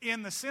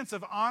in the sense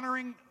of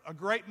honoring a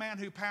great man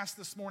who passed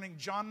this morning,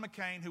 John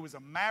McCain, who was a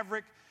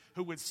maverick,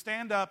 who would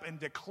stand up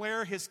and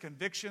declare his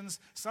convictions,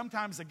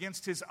 sometimes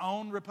against his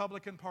own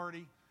Republican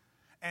Party.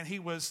 And he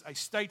was a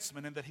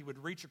statesman in that he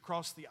would reach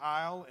across the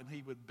aisle and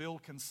he would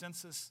build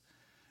consensus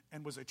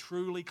and was a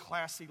truly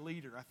classy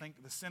leader. I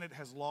think the Senate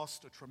has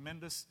lost a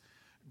tremendous,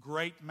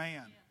 great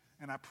man.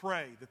 And I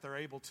pray that they're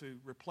able to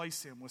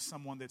replace him with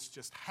someone that's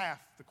just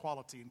half the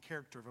quality and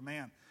character of a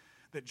man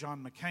that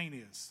John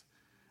McCain is.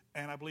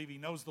 And I believe he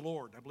knows the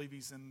Lord. I believe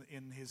he's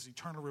in his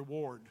eternal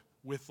reward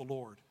with the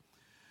Lord.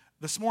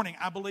 This morning,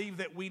 I believe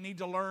that we need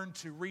to learn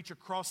to reach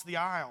across the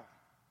aisle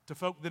to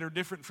folk that are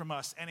different from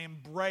us and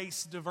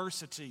embrace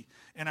diversity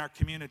in our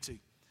community.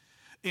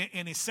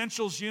 In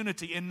essentials,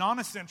 unity. In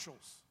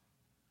non-essentials,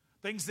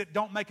 things that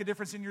don't make a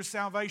difference in your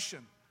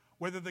salvation,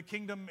 whether the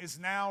kingdom is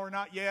now or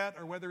not yet,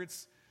 or whether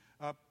it's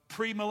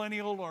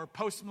pre-millennial or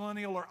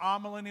post-millennial or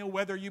amillennial,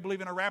 whether you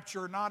believe in a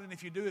rapture or not, and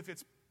if you do, if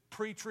it's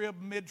pre-trib,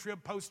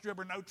 mid-trib, post-trib,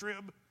 or no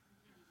trib,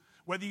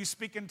 whether you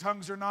speak in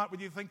tongues or not,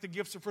 whether you think the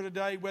gifts are for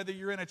today, whether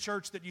you're in a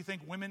church that you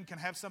think women can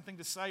have something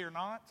to say or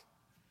not,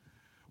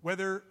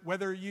 whether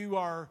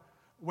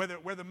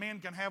men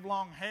can have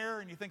long hair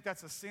and you think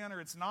that's a sin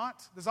or it's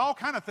not. There's all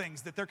kind of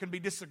things that there can be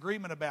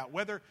disagreement about,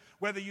 whether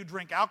you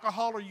drink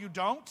alcohol or you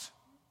don't.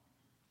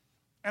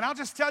 And I'll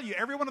just tell you,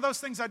 every one of those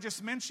things I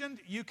just mentioned,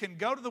 you can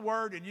go to the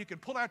Word and you can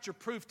pull out your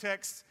proof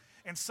text,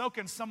 and so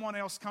can someone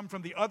else come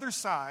from the other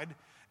side,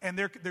 and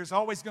there's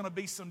always going to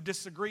be some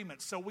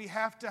disagreement. So we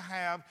have to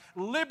have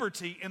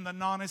liberty in the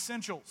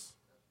non-essentials.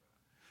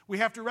 We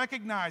have to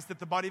recognize that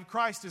the body of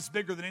Christ is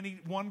bigger than any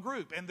one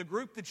group. And the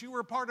group that you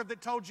were a part of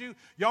that told you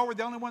y'all were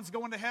the only ones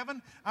going to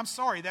heaven, I'm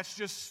sorry, that's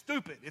just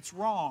stupid. It's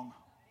wrong.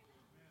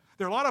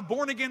 There are a lot of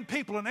born-again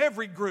people in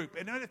every group.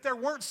 And if there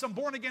weren't some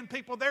born-again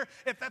people there,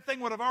 if that thing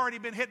would have already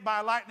been hit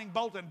by a lightning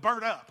bolt and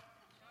burnt up.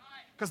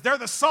 Because they're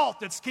the salt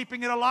that's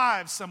keeping it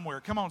alive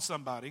somewhere. Come on,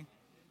 somebody.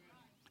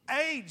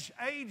 Age,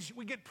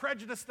 we get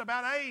prejudiced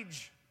about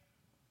age.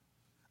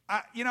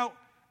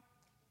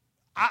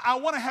 I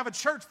want to have a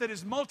church that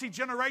is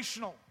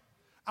multi-generational.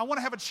 I want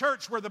to have a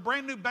church where the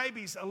brand new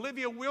babies,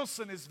 Olivia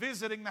Wilson is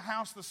visiting the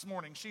house this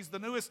morning. She's the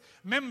newest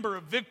member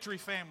of Victory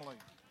Family.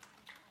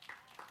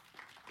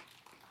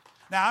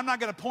 Now, I'm not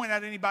going to point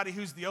out anybody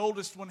who's the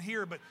oldest one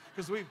here, but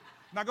because we're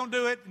not going to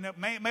do it,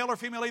 male or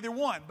female, either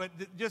one. But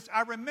just,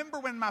 I remember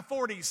when in my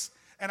 40s,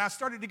 and I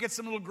started to get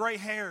some little gray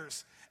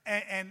hairs,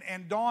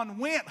 and Dawn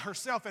went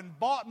herself and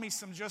bought me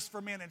some Just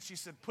for Men, and she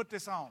said, put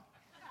this on.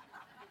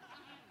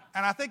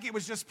 And I think it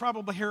was just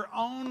probably her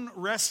own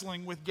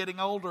wrestling with getting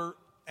older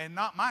and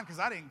not mine, because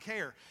I didn't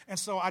care. And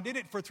so I did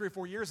it for 3 or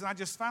 4 years, and I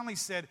just finally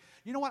said,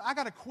 you know what, I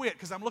got to quit,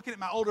 because I'm looking at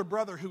my older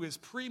brother who is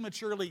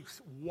prematurely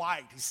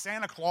white. He's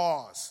Santa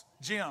Claus,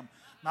 Jim.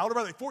 My older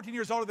brother, 14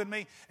 years older than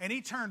me, and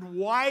he turned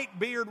white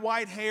beard,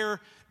 white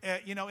hair,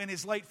 in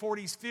his late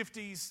 40s,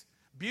 50s,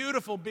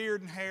 beautiful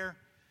beard and hair.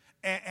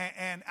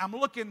 And I'm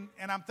looking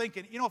and I'm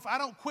thinking, if I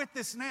don't quit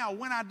this now,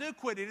 when I do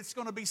quit it, it's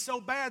going to be so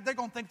bad, they're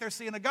going to think they're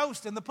seeing a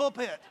ghost in the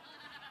pulpit.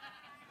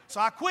 So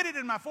I quit it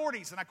in my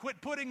 40s, and I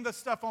quit putting the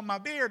stuff on my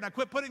beard, and I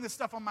quit putting the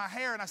stuff on my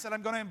hair, and I said,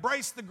 I'm going to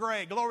embrace the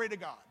gray. Glory to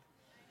God.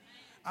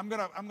 I'm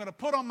going to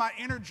put on my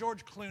inner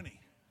George Clooney.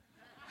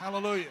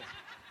 Hallelujah.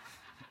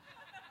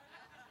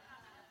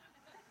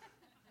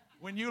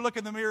 When you look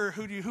in the mirror,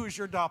 who's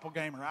your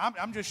doppelganger?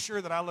 I'm just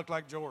sure that I look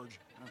like George.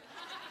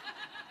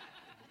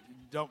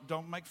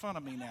 Don't make fun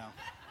of me now.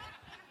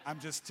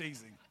 I'm just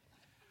teasing.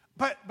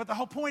 But the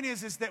whole point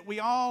is that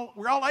we're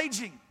all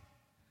aging.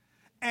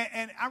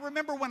 And I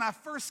remember when I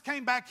first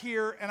came back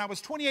here, and I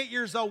was 28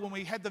 years old when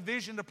we had the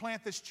vision to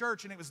plant this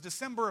church, and it was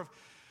December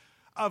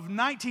of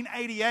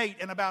 1988,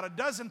 and about a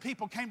dozen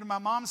people came to my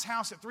mom's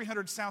house at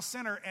 300 South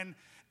Center,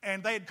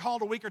 and they had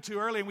called a week or two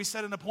early, and we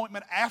set an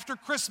appointment after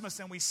Christmas,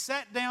 and we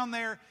sat down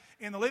there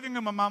in the living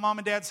room of my mom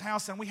and dad's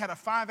house, and we had a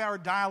 5-hour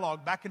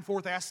dialogue back and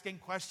forth, asking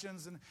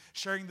questions and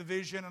sharing the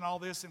vision and all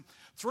this. And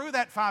through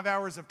that 5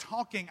 hours of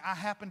talking, I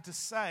happened to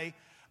say,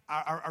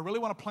 I really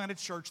want to plant a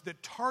church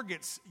that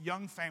targets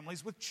young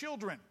families with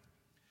children.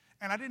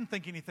 And I didn't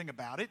think anything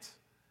about it.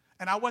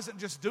 And I wasn't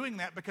just doing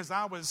that because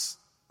I was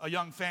a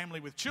young family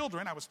with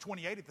children. I was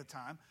 28 at the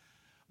time.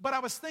 But I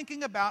was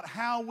thinking about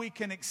how we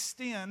can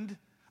extend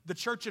the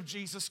Church of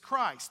Jesus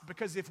Christ.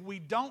 Because if we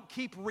don't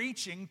keep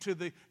reaching to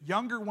the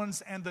younger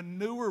ones and the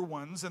newer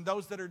ones and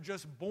those that are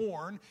just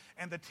born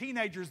and the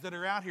teenagers that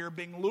are out here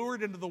being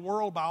lured into the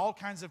world by all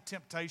kinds of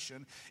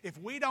temptation, if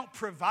we don't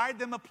provide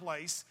them a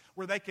place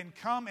where they can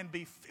come and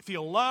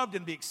feel loved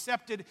and be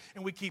accepted,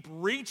 and we keep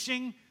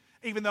reaching,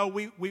 even though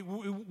we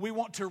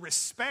want to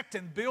respect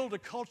and build a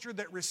culture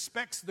that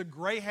respects the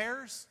gray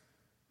hairs,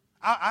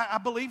 I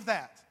believe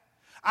that.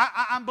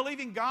 I'm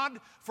believing God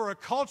for a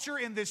culture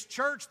in this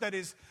church that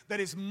is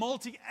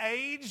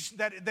multi-age,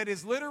 that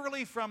is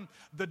literally from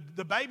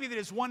the baby that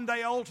is 1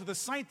 day old to the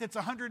saint that's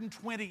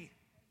 120.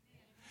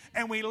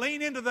 And we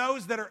lean into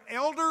those that are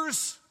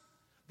elders,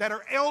 that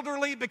are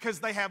elderly because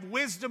they have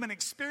wisdom and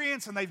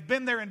experience, and they've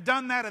been there and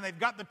done that, and they've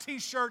got the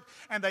t-shirt,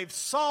 and they've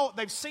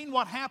seen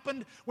what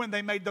happened when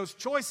they made those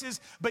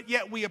choices, but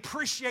yet we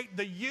appreciate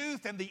the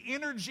youth and the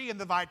energy and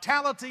the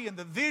vitality and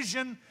the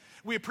vision.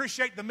 We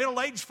appreciate the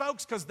middle-aged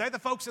folks because they're the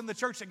folks in the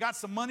church that got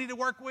some money to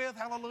work with.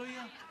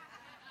 Hallelujah.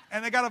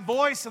 And they got a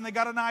voice and they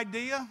got an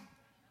idea.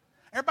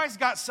 Everybody's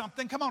got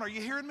something. Come on, are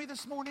you hearing me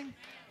this morning?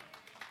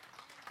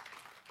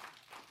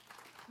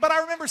 But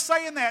I remember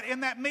saying that in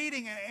that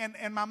meeting,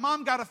 and my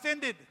mom got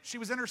offended. She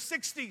was in her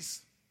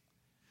 60s.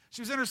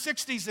 She was in her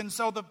 60s, and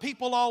so the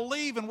people all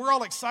leave, and we're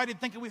all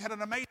excited, thinking we've had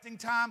an amazing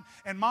time.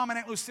 And Mom and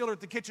Aunt Lucille are at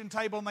the kitchen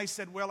table, and they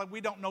said, well,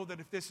 we don't know that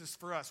if this is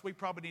for us. We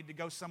probably need to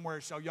go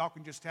somewhere so y'all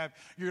can just have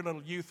your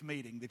little youth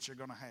meeting that you're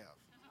going to have.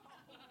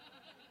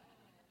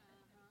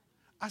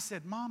 I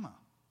said, Mama.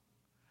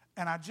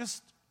 And I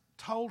just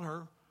told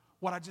her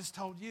what I just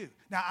told you.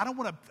 Now, I don't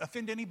want to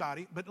offend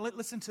anybody, but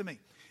listen to me.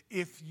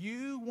 If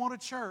you want a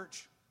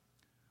church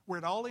where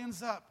it all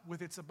ends up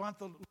with it's a bunch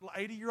of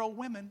 80-year-old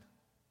women,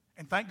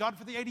 and thank God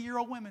for the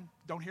 80-year-old women.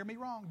 Don't hear me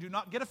wrong. Do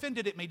not get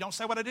offended at me. Don't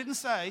say what I didn't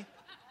say.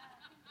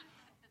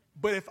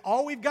 But if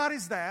all we've got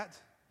is that,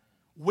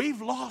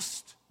 we've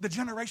lost the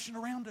generation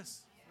around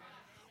us.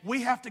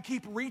 We have to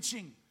keep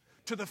reaching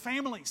to the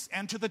families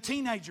and to the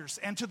teenagers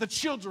and to the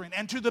children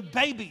and to the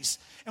babies.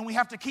 And we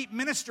have to keep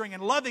ministering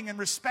and loving and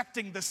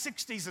respecting the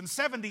 60s and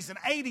 70s and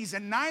 80s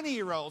and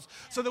 90-year-olds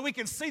so that we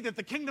can see that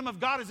the kingdom of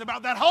God is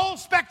about that whole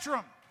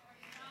spectrum.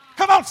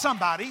 Come on,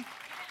 somebody.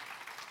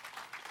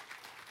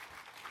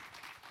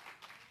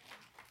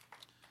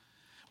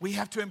 We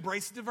have to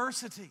embrace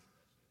diversity.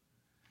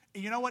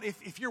 And you know what?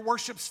 If your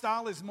worship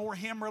style is more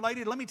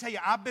hymn-related, let me tell you,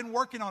 I've been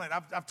working on it.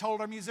 I've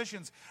told our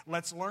musicians,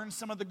 let's learn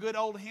some of the good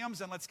old hymns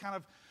and let's kind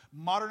of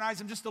modernize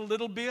them just a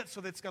little bit so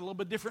that it's got a little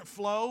bit different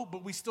flow,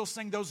 but we still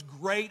sing those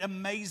great,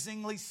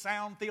 amazingly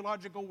sound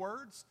theological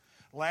words.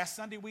 Last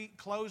Sunday we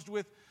closed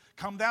with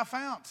Come Thou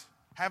Fount.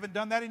 Haven't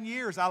done that in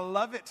years. I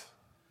love it.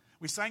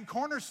 We sang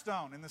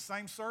Cornerstone in the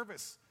same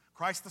service.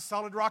 Christ the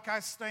solid rock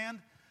I stand.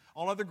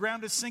 All other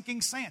ground is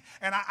sinking sand.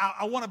 And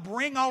I want to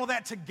bring all of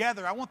that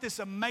together. I want this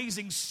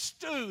amazing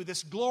stew,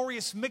 this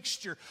glorious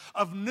mixture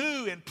of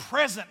new and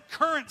present,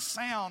 current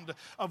sound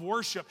of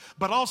worship,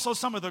 but also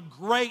some of the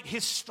great,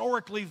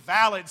 historically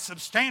valid,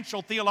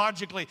 substantial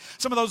theologically,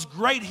 some of those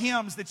great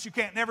hymns that you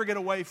can't never get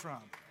away from.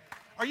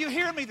 Are you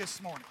hearing me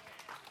this morning?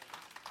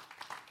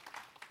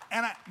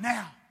 And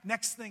now,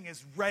 next thing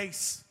is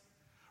race.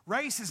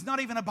 Race is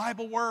not even a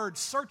Bible word.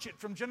 Search it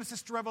from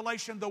Genesis to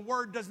Revelation. The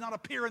word does not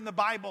appear in the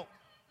Bible.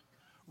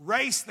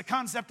 Race, the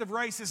concept of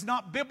race, is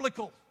not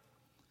biblical.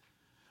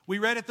 We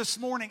read it this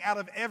morning, out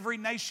of every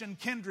nation,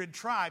 kindred,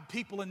 tribe,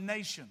 people, and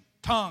nation,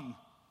 tongue.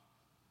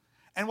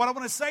 And what I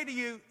want to say to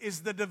you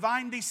is the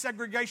divine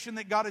desegregation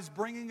that God is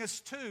bringing us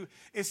to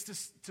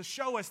is to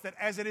show us that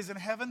as it is in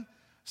heaven,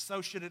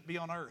 so should it be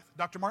on earth.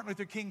 Dr. Martin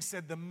Luther King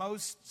said the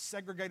most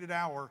segregated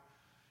hour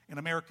in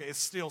America is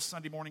still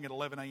Sunday morning at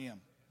 11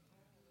 a.m.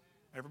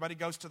 Everybody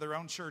goes to their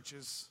own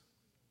churches.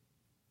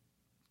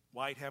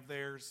 White have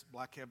theirs,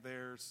 black have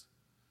theirs.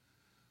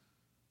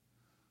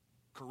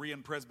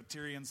 Korean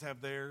Presbyterians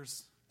have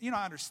theirs. You know,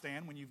 I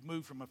understand when you've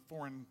moved from a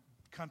foreign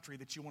country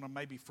that you want to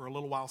maybe for a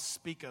little while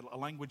speak a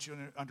language you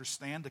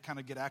understand to kind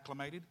of get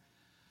acclimated.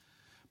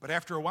 But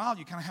after a while,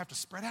 you kind of have to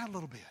spread out a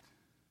little bit.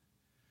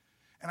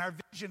 And our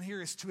vision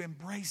here is to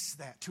embrace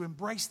that, to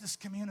embrace this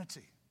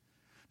community,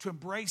 to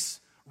embrace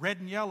red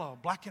and yellow,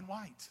 black and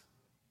white.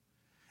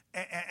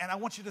 And I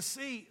want you to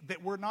see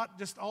that we're not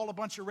just all a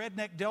bunch of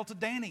redneck Delta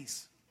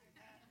Dannies.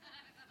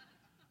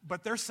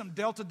 But there's some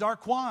Delta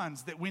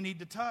Darquans that we need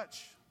to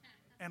touch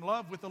and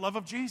love with the love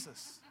of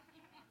Jesus.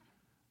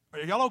 Are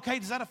y'all okay?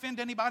 Does that offend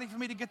anybody for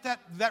me to get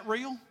that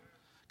real?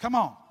 Come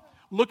on.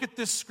 Look at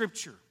this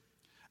scripture.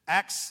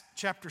 Acts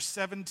chapter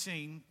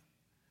 17.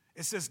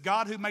 It says,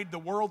 God who made the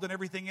world and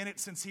everything in it,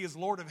 since he is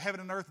Lord of heaven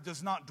and earth,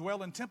 does not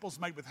dwell in temples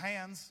made with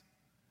hands.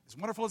 As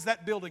wonderful as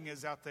that building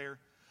is out there,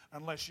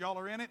 unless y'all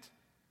are in it,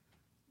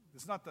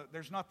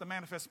 there's not the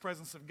manifest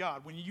presence of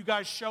God. When you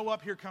guys show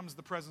up, here comes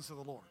the presence of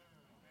the Lord.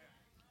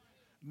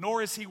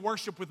 Nor is he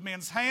worshipped with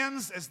men's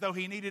hands as though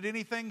he needed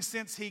anything,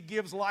 since he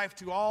gives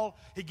to all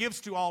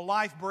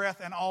life,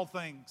 breath, and all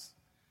things.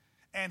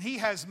 And he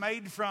has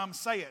made from,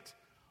 say it,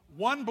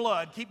 one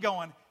blood, keep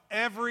going,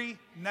 every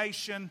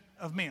nation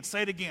of men.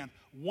 Say it again.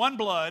 One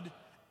blood,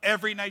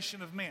 every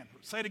nation of men.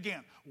 Say it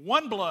again.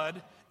 One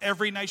blood,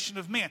 every nation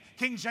of men.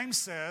 King James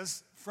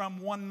says,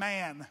 from one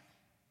man.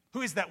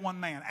 Who is that one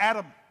man?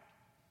 Adam.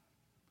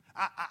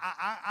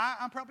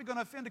 I'm probably going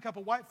to offend a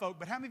couple white folk,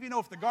 but how many of you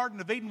know if the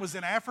Garden of Eden was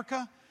in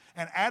Africa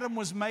and Adam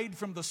was made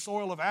from the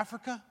soil of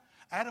Africa,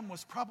 Adam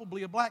was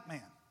probably a black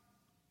man?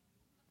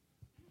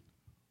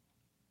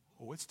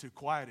 Oh, it's too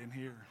quiet in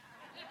here.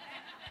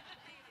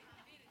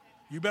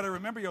 You better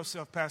remember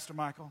yourself, Pastor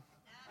Michael.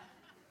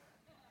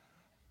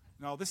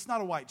 No, this is not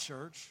a white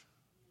church.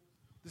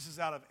 This is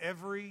out of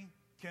every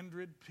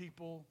kindred,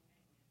 people,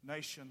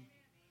 nation.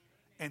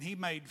 And he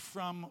made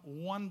from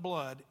one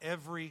blood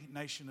every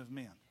nation of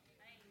men.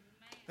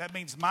 That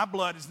means my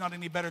blood is not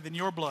any better than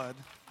your blood.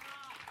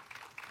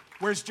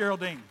 Where's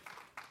Geraldine?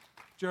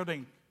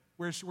 Geraldine,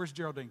 where's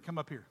Geraldine? Come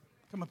up here.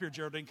 Come up here,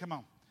 Geraldine. Come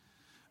on.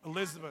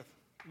 Elizabeth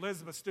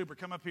Stuber,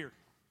 come up here.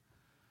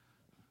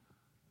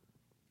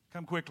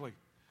 Come quickly.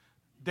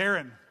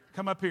 Darren,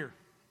 come up here.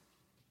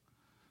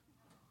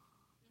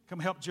 Come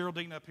help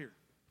Geraldine up here.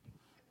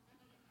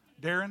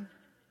 Darren,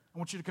 I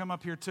want you to come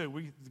up here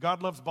too.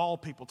 God loves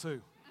bald people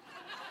too.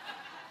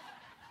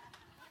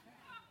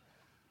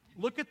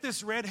 Look at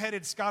this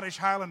red-headed Scottish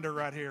Highlander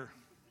right here.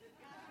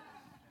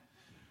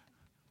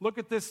 Look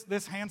at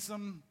this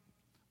handsome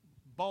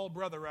bald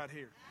brother right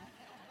here.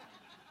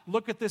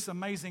 Look at this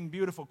amazing,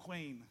 beautiful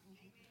queen.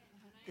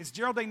 Is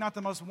Geraldine not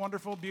the most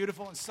wonderful,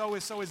 beautiful? And so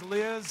is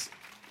Liz.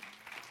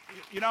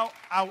 You know,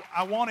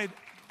 I wanted,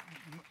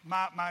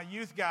 my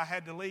youth guy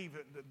had to leave.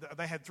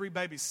 They had 3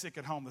 babies sick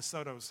at home. The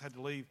Sotos had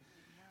to leave.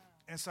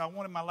 And so I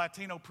wanted my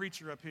Latino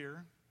preacher up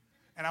here.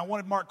 And I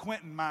wanted Mark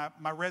Quinton,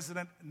 my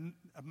resident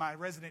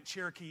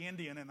Cherokee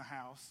Indian in the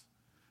house,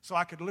 so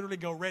I could literally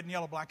go red and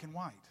yellow, black and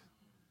white.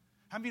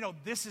 How many of you know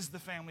this is the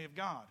family of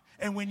God?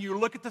 And when you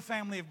look at the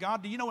family of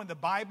God, do you know in the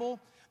Bible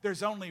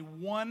there's only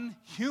one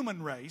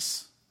human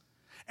race,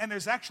 and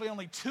there's actually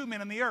only 2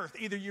 men in the earth.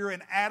 Either you're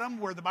in Adam,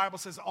 where the Bible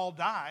says all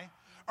die,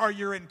 or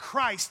you're in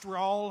Christ, where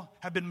all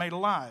have been made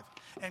alive.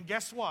 And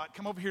guess what?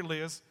 Come over here,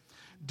 Liz.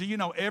 Do you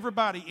know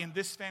everybody in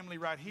this family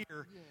right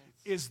here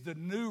is the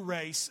new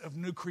race of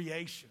new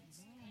creations?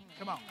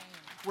 Come on.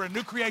 We're a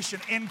new creation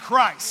in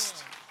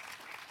Christ.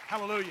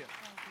 Hallelujah.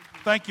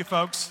 Thank you,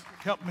 folks.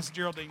 Help Miss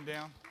Geraldine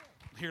down.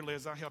 Here,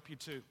 Liz, I'll help you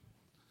too.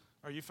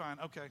 Are you fine?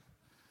 Okay.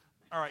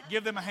 All right.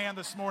 Give them a hand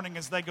this morning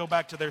as they go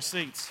back to their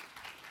seats.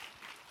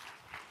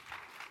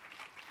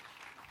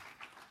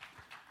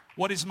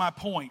 What is my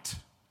point?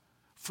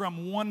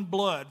 From one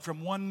blood,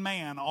 from one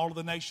man, all of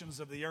the nations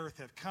of the earth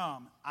have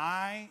come.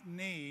 I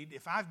need,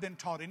 if I've been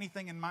taught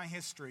anything in my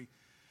history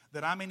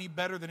that I'm any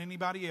better than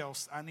anybody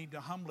else, I need to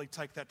humbly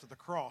take that to the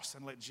cross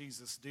and let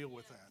Jesus deal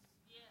with that.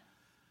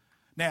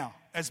 Now,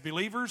 as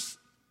believers,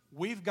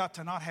 we've got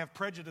to not have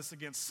prejudice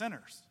against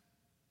sinners.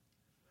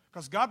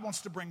 Because God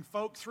wants to bring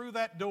folk through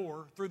that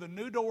door, through the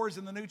new doors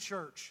in the new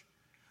church,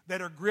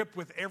 that are gripped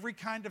with every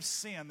kind of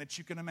sin that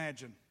you can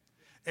imagine.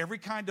 Every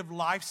kind of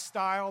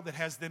lifestyle that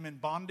has them in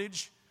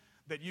bondage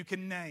that you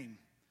can name.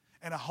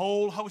 And a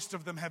whole host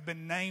of them have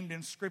been named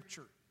in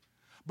Scripture.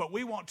 But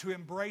we want to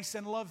embrace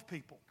and love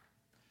people.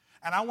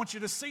 And I want you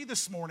to see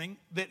this morning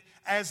that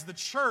as the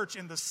church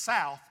in the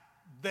South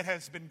that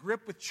has been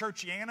gripped with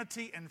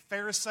churchianity and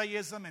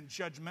Pharisaism and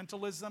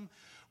judgmentalism,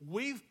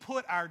 we've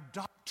put our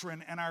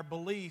doctrine and our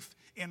belief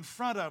in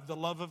front of the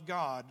love of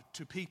God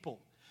to people.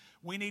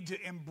 We need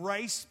to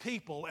embrace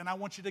people, and I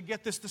want you to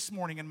get this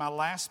morning in my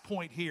last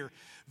point here.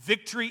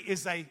 Victory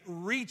is a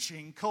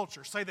reaching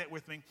culture. Say that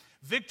with me.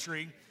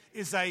 Victory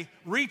is a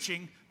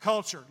reaching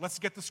culture. Let's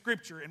get the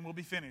scripture and we'll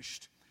be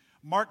finished.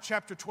 Mark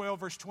chapter 12,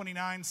 verse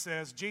 29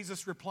 says,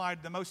 Jesus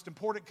replied, the most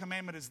important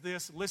commandment is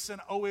this, listen,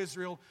 O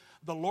Israel,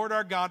 the Lord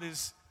our God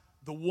is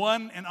the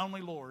one and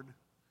only Lord.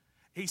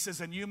 He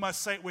says, and you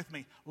must say it with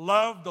me,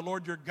 love the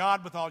Lord your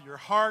God with all your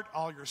heart,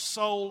 all your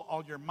soul,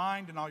 all your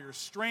mind, and all your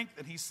strength.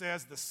 And he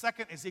says, the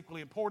second is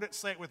equally important.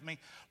 Say it with me,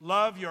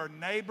 love your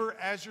neighbor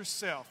as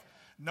yourself.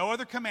 No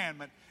other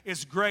commandment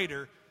is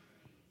greater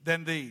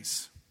than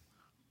these.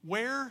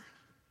 Where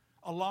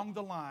along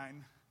the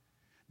line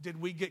did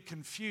we get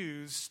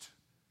confused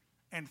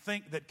and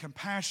think that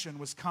compassion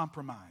was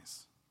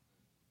compromise?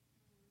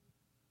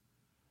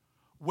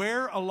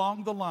 Where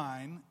along the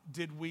line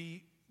did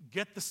we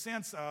get the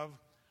sense of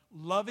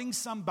loving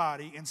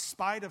somebody in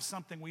spite of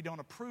something we don't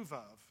approve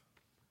of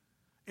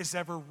is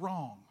ever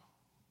wrong?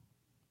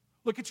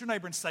 Look at your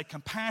neighbor and say,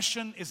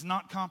 compassion is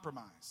not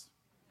compromise.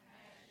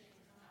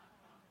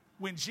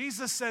 When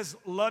Jesus says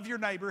love your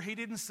neighbor, he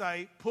didn't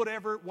say put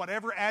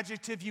whatever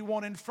adjective you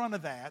want in front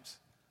of that.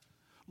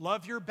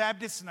 Love your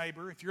Baptist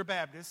neighbor if you're a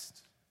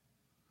Baptist.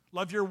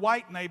 Love your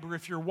white neighbor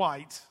if you're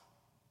white.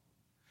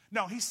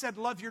 No, he said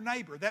love your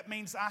neighbor. That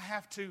means I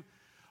have to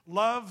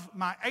love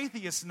my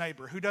atheist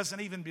neighbor who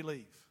doesn't even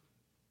believe.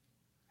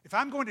 If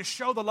I'm going to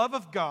show the love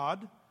of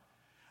God,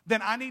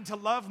 then I need to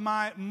love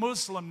my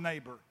Muslim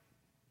neighbor.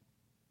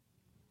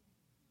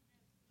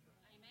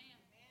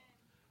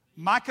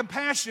 My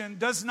compassion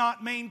does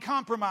not mean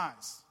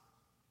compromise.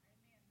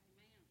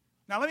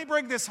 Now let me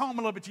bring this home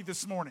a little bit to you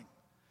this morning.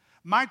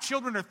 My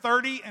children are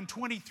 30 and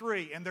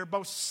 23, and they're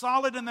both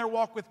solid in their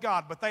walk with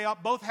God, but they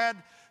both had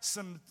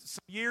some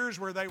years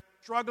where they were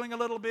struggling a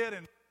little bit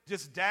and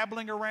just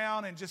dabbling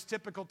around in just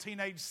typical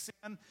teenage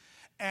sin.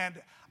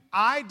 And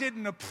I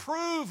didn't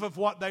approve of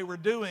what they were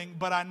doing,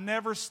 but I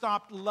never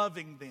stopped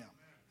loving them.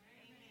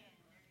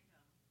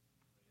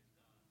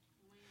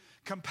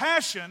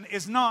 Compassion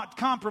is not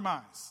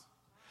compromise.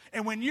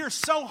 And when you're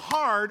so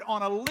hard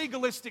on a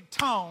legalistic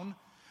tone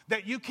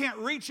that you can't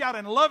reach out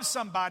and love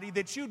somebody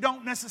that you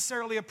don't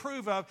necessarily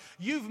approve of,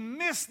 you've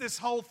missed this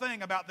whole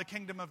thing about the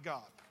kingdom of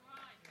God.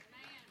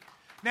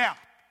 Now,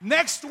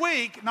 next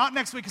week, not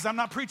next week because I'm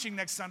not preaching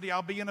next Sunday,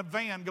 I'll be in a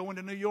van going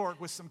to New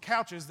York with some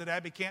couches that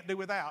Abby can't do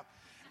without.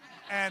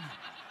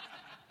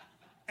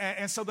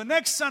 And so the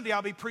next Sunday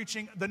I'll be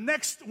preaching. The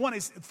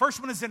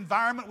first one is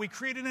environment. We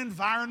create an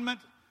environment.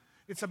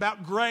 It's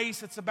about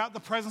grace. It's about the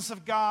presence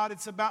of God.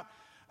 It's about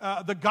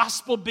the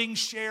gospel being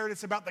shared.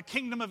 It's about the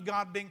kingdom of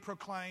God being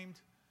proclaimed.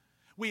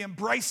 We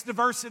embrace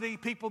diversity,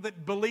 people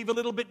that believe a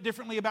little bit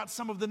differently about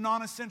some of the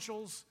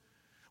non-essentials.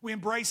 We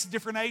embrace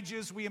different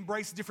ages. We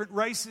embrace different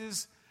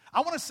races.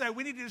 I want to say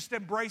we need to just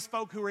embrace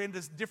folk who are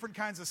into different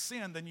kinds of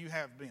sin than you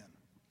have been.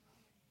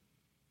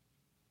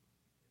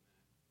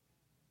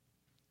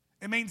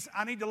 It means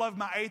I need to love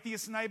my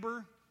atheist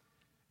neighbor.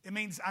 It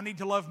means I need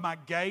to love my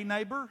gay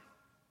neighbor.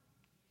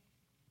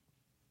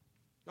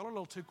 Y'all are a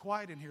little too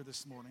quiet in here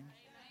this morning.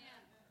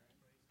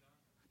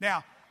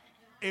 Now,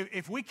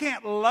 if we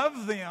can't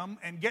love them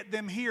and get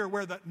them here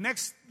where the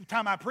next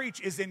time I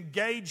preach is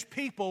engage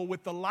people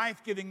with the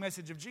life-giving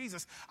message of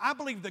Jesus, I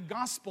believe the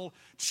gospel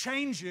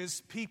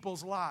changes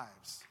people's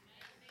lives.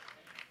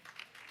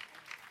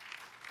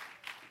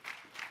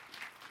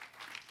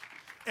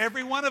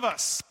 Every one of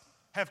us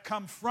have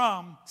come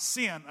from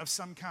sin of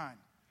some kind.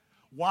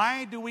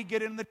 Why do we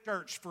get in the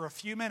church for a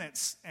few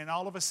minutes and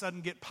all of a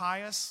sudden get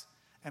pious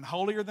and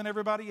holier than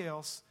everybody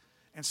else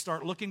and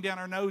start looking down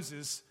our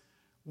noses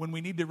when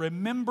we need to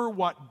remember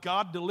what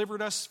God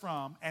delivered us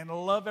from and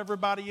love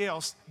everybody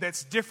else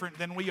that's different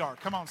than we are?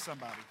 Come on,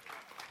 somebody.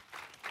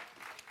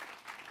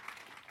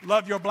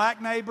 Love your black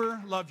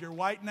neighbor, love your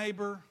white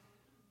neighbor,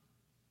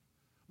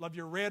 love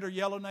your red or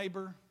yellow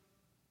neighbor,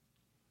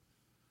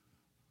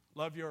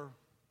 love your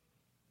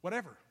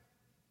whatever.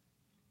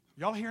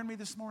 Y'all hearing me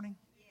this morning?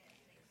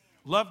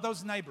 Love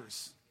those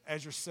neighbors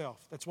as yourself.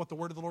 That's what the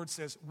word of the Lord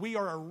says. We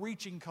are a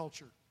reaching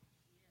culture.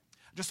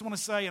 I just want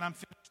to say, and I'm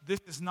finished, this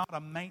is not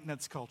a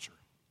maintenance culture.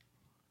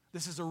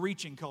 This is a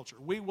reaching culture.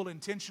 We will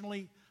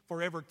intentionally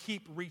forever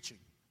keep reaching.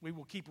 We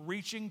will keep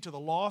reaching to the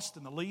lost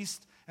and the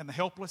least and the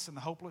helpless and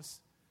the hopeless.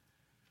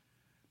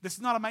 This is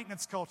not a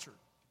maintenance culture.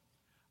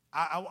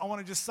 I want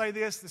to just say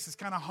this. This is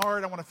kind of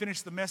hard. I want to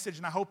finish the message,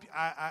 and I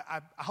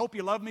hope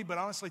you love me, but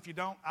honestly, if you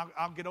don't,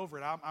 I'll get over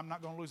it. I'm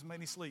not going to lose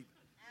any sleep.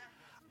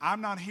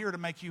 I'm not here to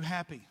make you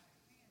happy.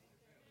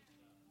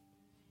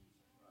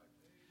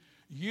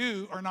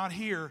 You are not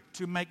here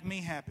to make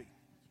me happy.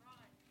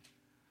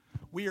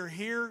 We are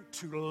here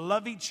to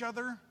love each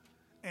other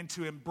and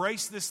to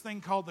embrace this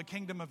thing called the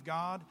kingdom of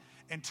God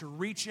and to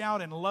reach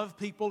out and love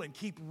people and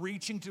keep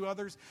reaching to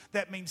others.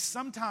 That means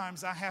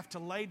sometimes I have to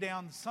lay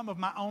down some of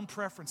my own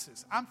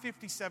preferences. I'm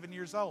 57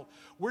 years old.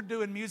 We're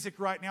doing music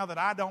right now that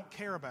I don't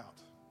care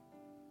about.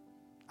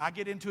 I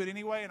get into it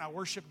anyway, and I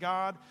worship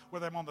God,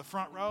 whether I'm on the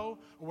front row,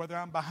 or whether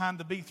I'm behind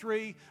the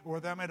B3, or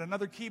whether I'm at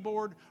another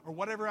keyboard, or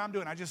whatever I'm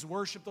doing. I just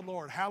worship the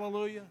Lord.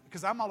 Hallelujah.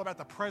 Because I'm all about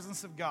the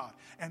presence of God.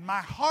 And my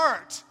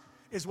heart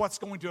is what's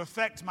going to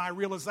affect my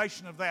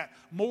realization of that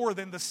more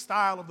than the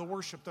style of the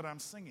worship that I'm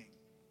singing.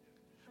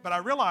 But I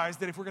realize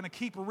that if we're going to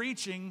keep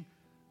reaching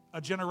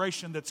a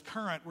generation that's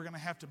current, we're going to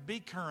have to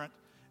be current.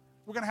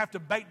 We're going to have to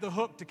bait the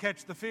hook to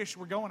catch the fish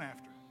we're going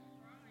after.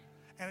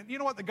 And you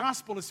know what? The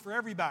gospel is for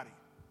everybody.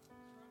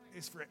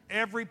 It's for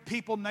every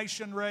people,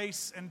 nation,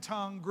 race, and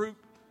tongue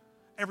group,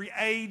 every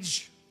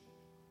age,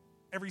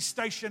 every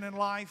station in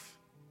life.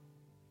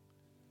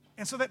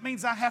 And so that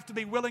means I have to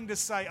be willing to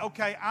say,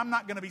 okay, I'm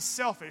not going to be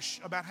selfish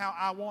about how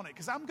I want it.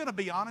 Because I'm going to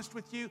be honest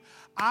with you,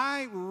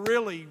 I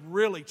really,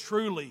 really,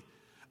 truly,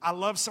 I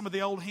love some of the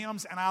old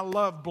hymns, and I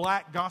love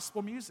black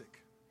gospel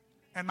music.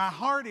 And my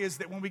heart is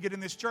that when we get in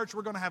this church,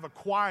 we're going to have a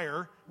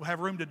choir. We'll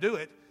have room to do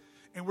it.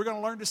 And we're going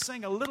to learn to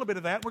sing a little bit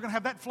of that. We're going to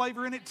have that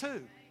flavor in it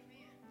too.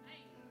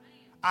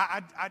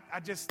 I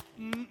just,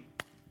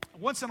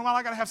 once in a while,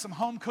 I got to have some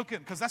home cooking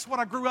because that's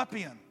what I grew up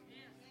in.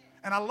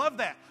 And I love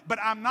that. But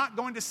I'm not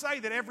going to say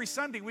that every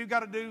Sunday we've got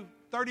to do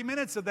 30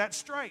 minutes of that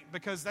straight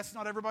because that's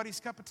not everybody's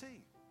cup of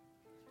tea.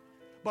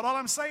 But all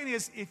I'm saying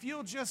is if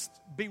you'll just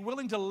be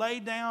willing to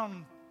lay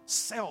down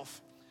self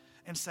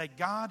and say,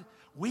 God,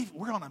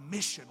 we're on a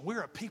mission.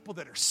 We're a people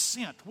that are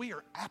sent. We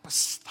are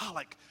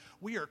apostolic.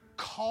 We are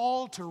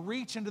called to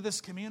reach into this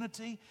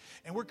community,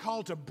 and we're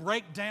called to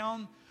break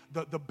down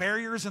the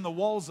barriers and the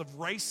walls of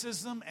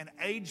racism and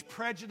age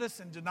prejudice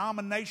and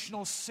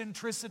denominational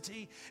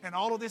centricity and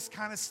all of this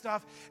kind of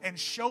stuff and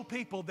show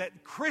people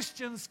that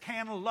Christians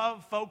can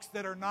love folks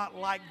that are not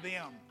like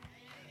them.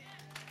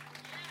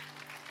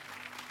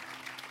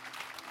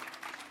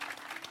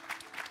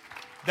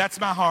 That's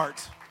my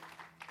heart.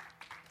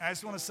 I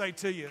just want to say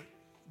to you,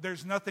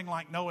 there's nothing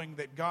like knowing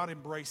that God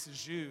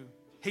embraces you.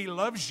 He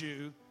loves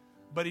you,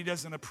 but He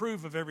doesn't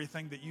approve of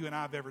everything that you and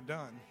I have ever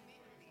done.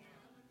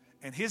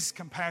 And His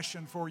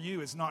compassion for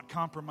you is not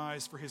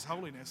compromised for His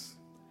holiness.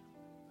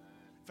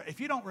 If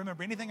you don't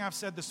remember anything I've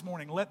said this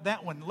morning, let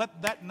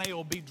that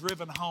nail be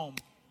driven home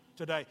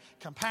today.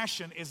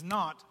 Compassion is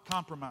not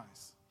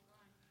compromise.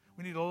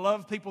 We need to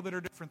love people that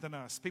are different than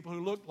us, people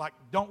who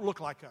don't look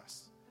like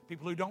us,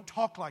 people who don't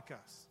talk like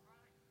us,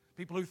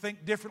 people who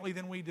think differently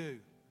than we do.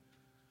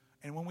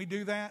 And when we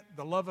do that,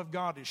 the love of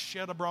God is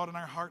shed abroad in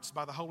our hearts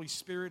by the Holy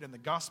Spirit, and the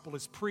gospel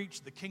is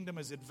preached, the kingdom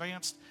is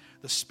advanced,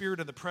 the Spirit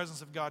and the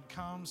presence of God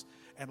comes,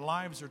 and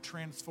lives are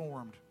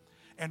transformed.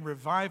 And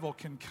revival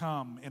can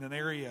come in an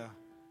area.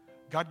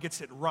 God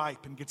gets it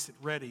ripe and gets it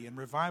ready, and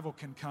revival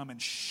can come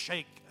and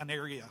shake an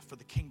area for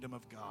the kingdom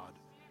of God.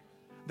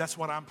 That's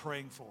what I'm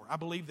praying for. I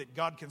believe that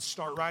God can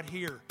start right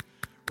here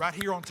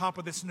on top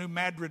of this New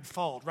Madrid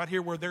Fault, right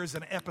here where there's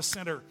an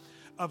epicenter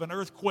of an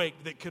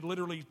earthquake that could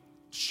literally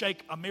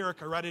shake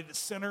America right at its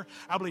center.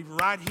 I believe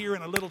right here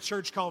in a little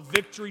church called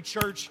Victory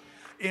Church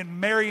in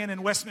Marion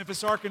in West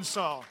Memphis,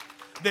 Arkansas,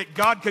 that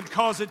God could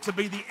cause it to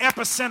be the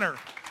epicenter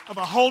of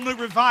a whole new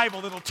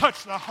revival that'll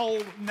touch the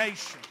whole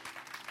nation.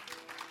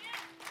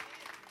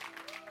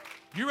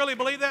 You really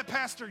believe that,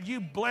 Pastor? You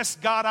bless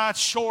God, I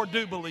sure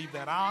do believe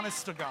that.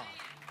 Honest to God.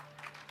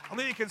 I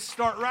believe it can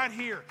start right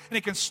here, and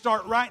it can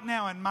start right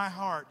now in my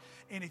heart.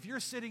 And if you're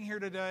sitting here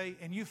today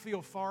and you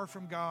feel far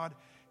from God,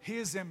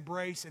 His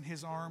embrace and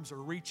His arms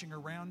are reaching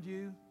around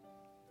you.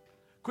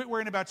 Quit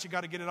worrying about you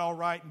got to get it all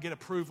right and get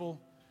approval.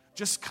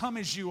 Just come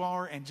as you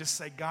are and just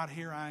say, God,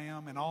 here I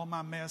am in all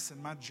my mess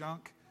and my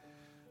junk,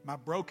 my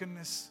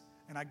brokenness,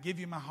 and I give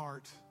you my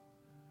heart.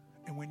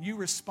 And when you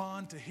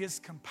respond to His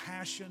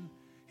compassion,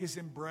 His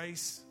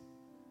embrace,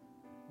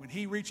 when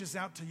He reaches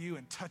out to you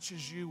and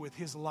touches you with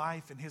His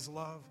life and His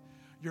love,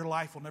 your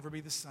life will never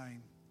be the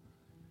same.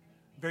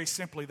 Very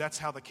simply, that's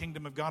how the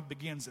kingdom of God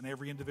begins in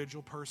every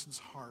individual person's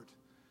heart.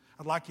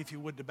 I'd like, if you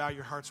would, to bow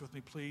your hearts with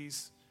me,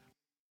 please.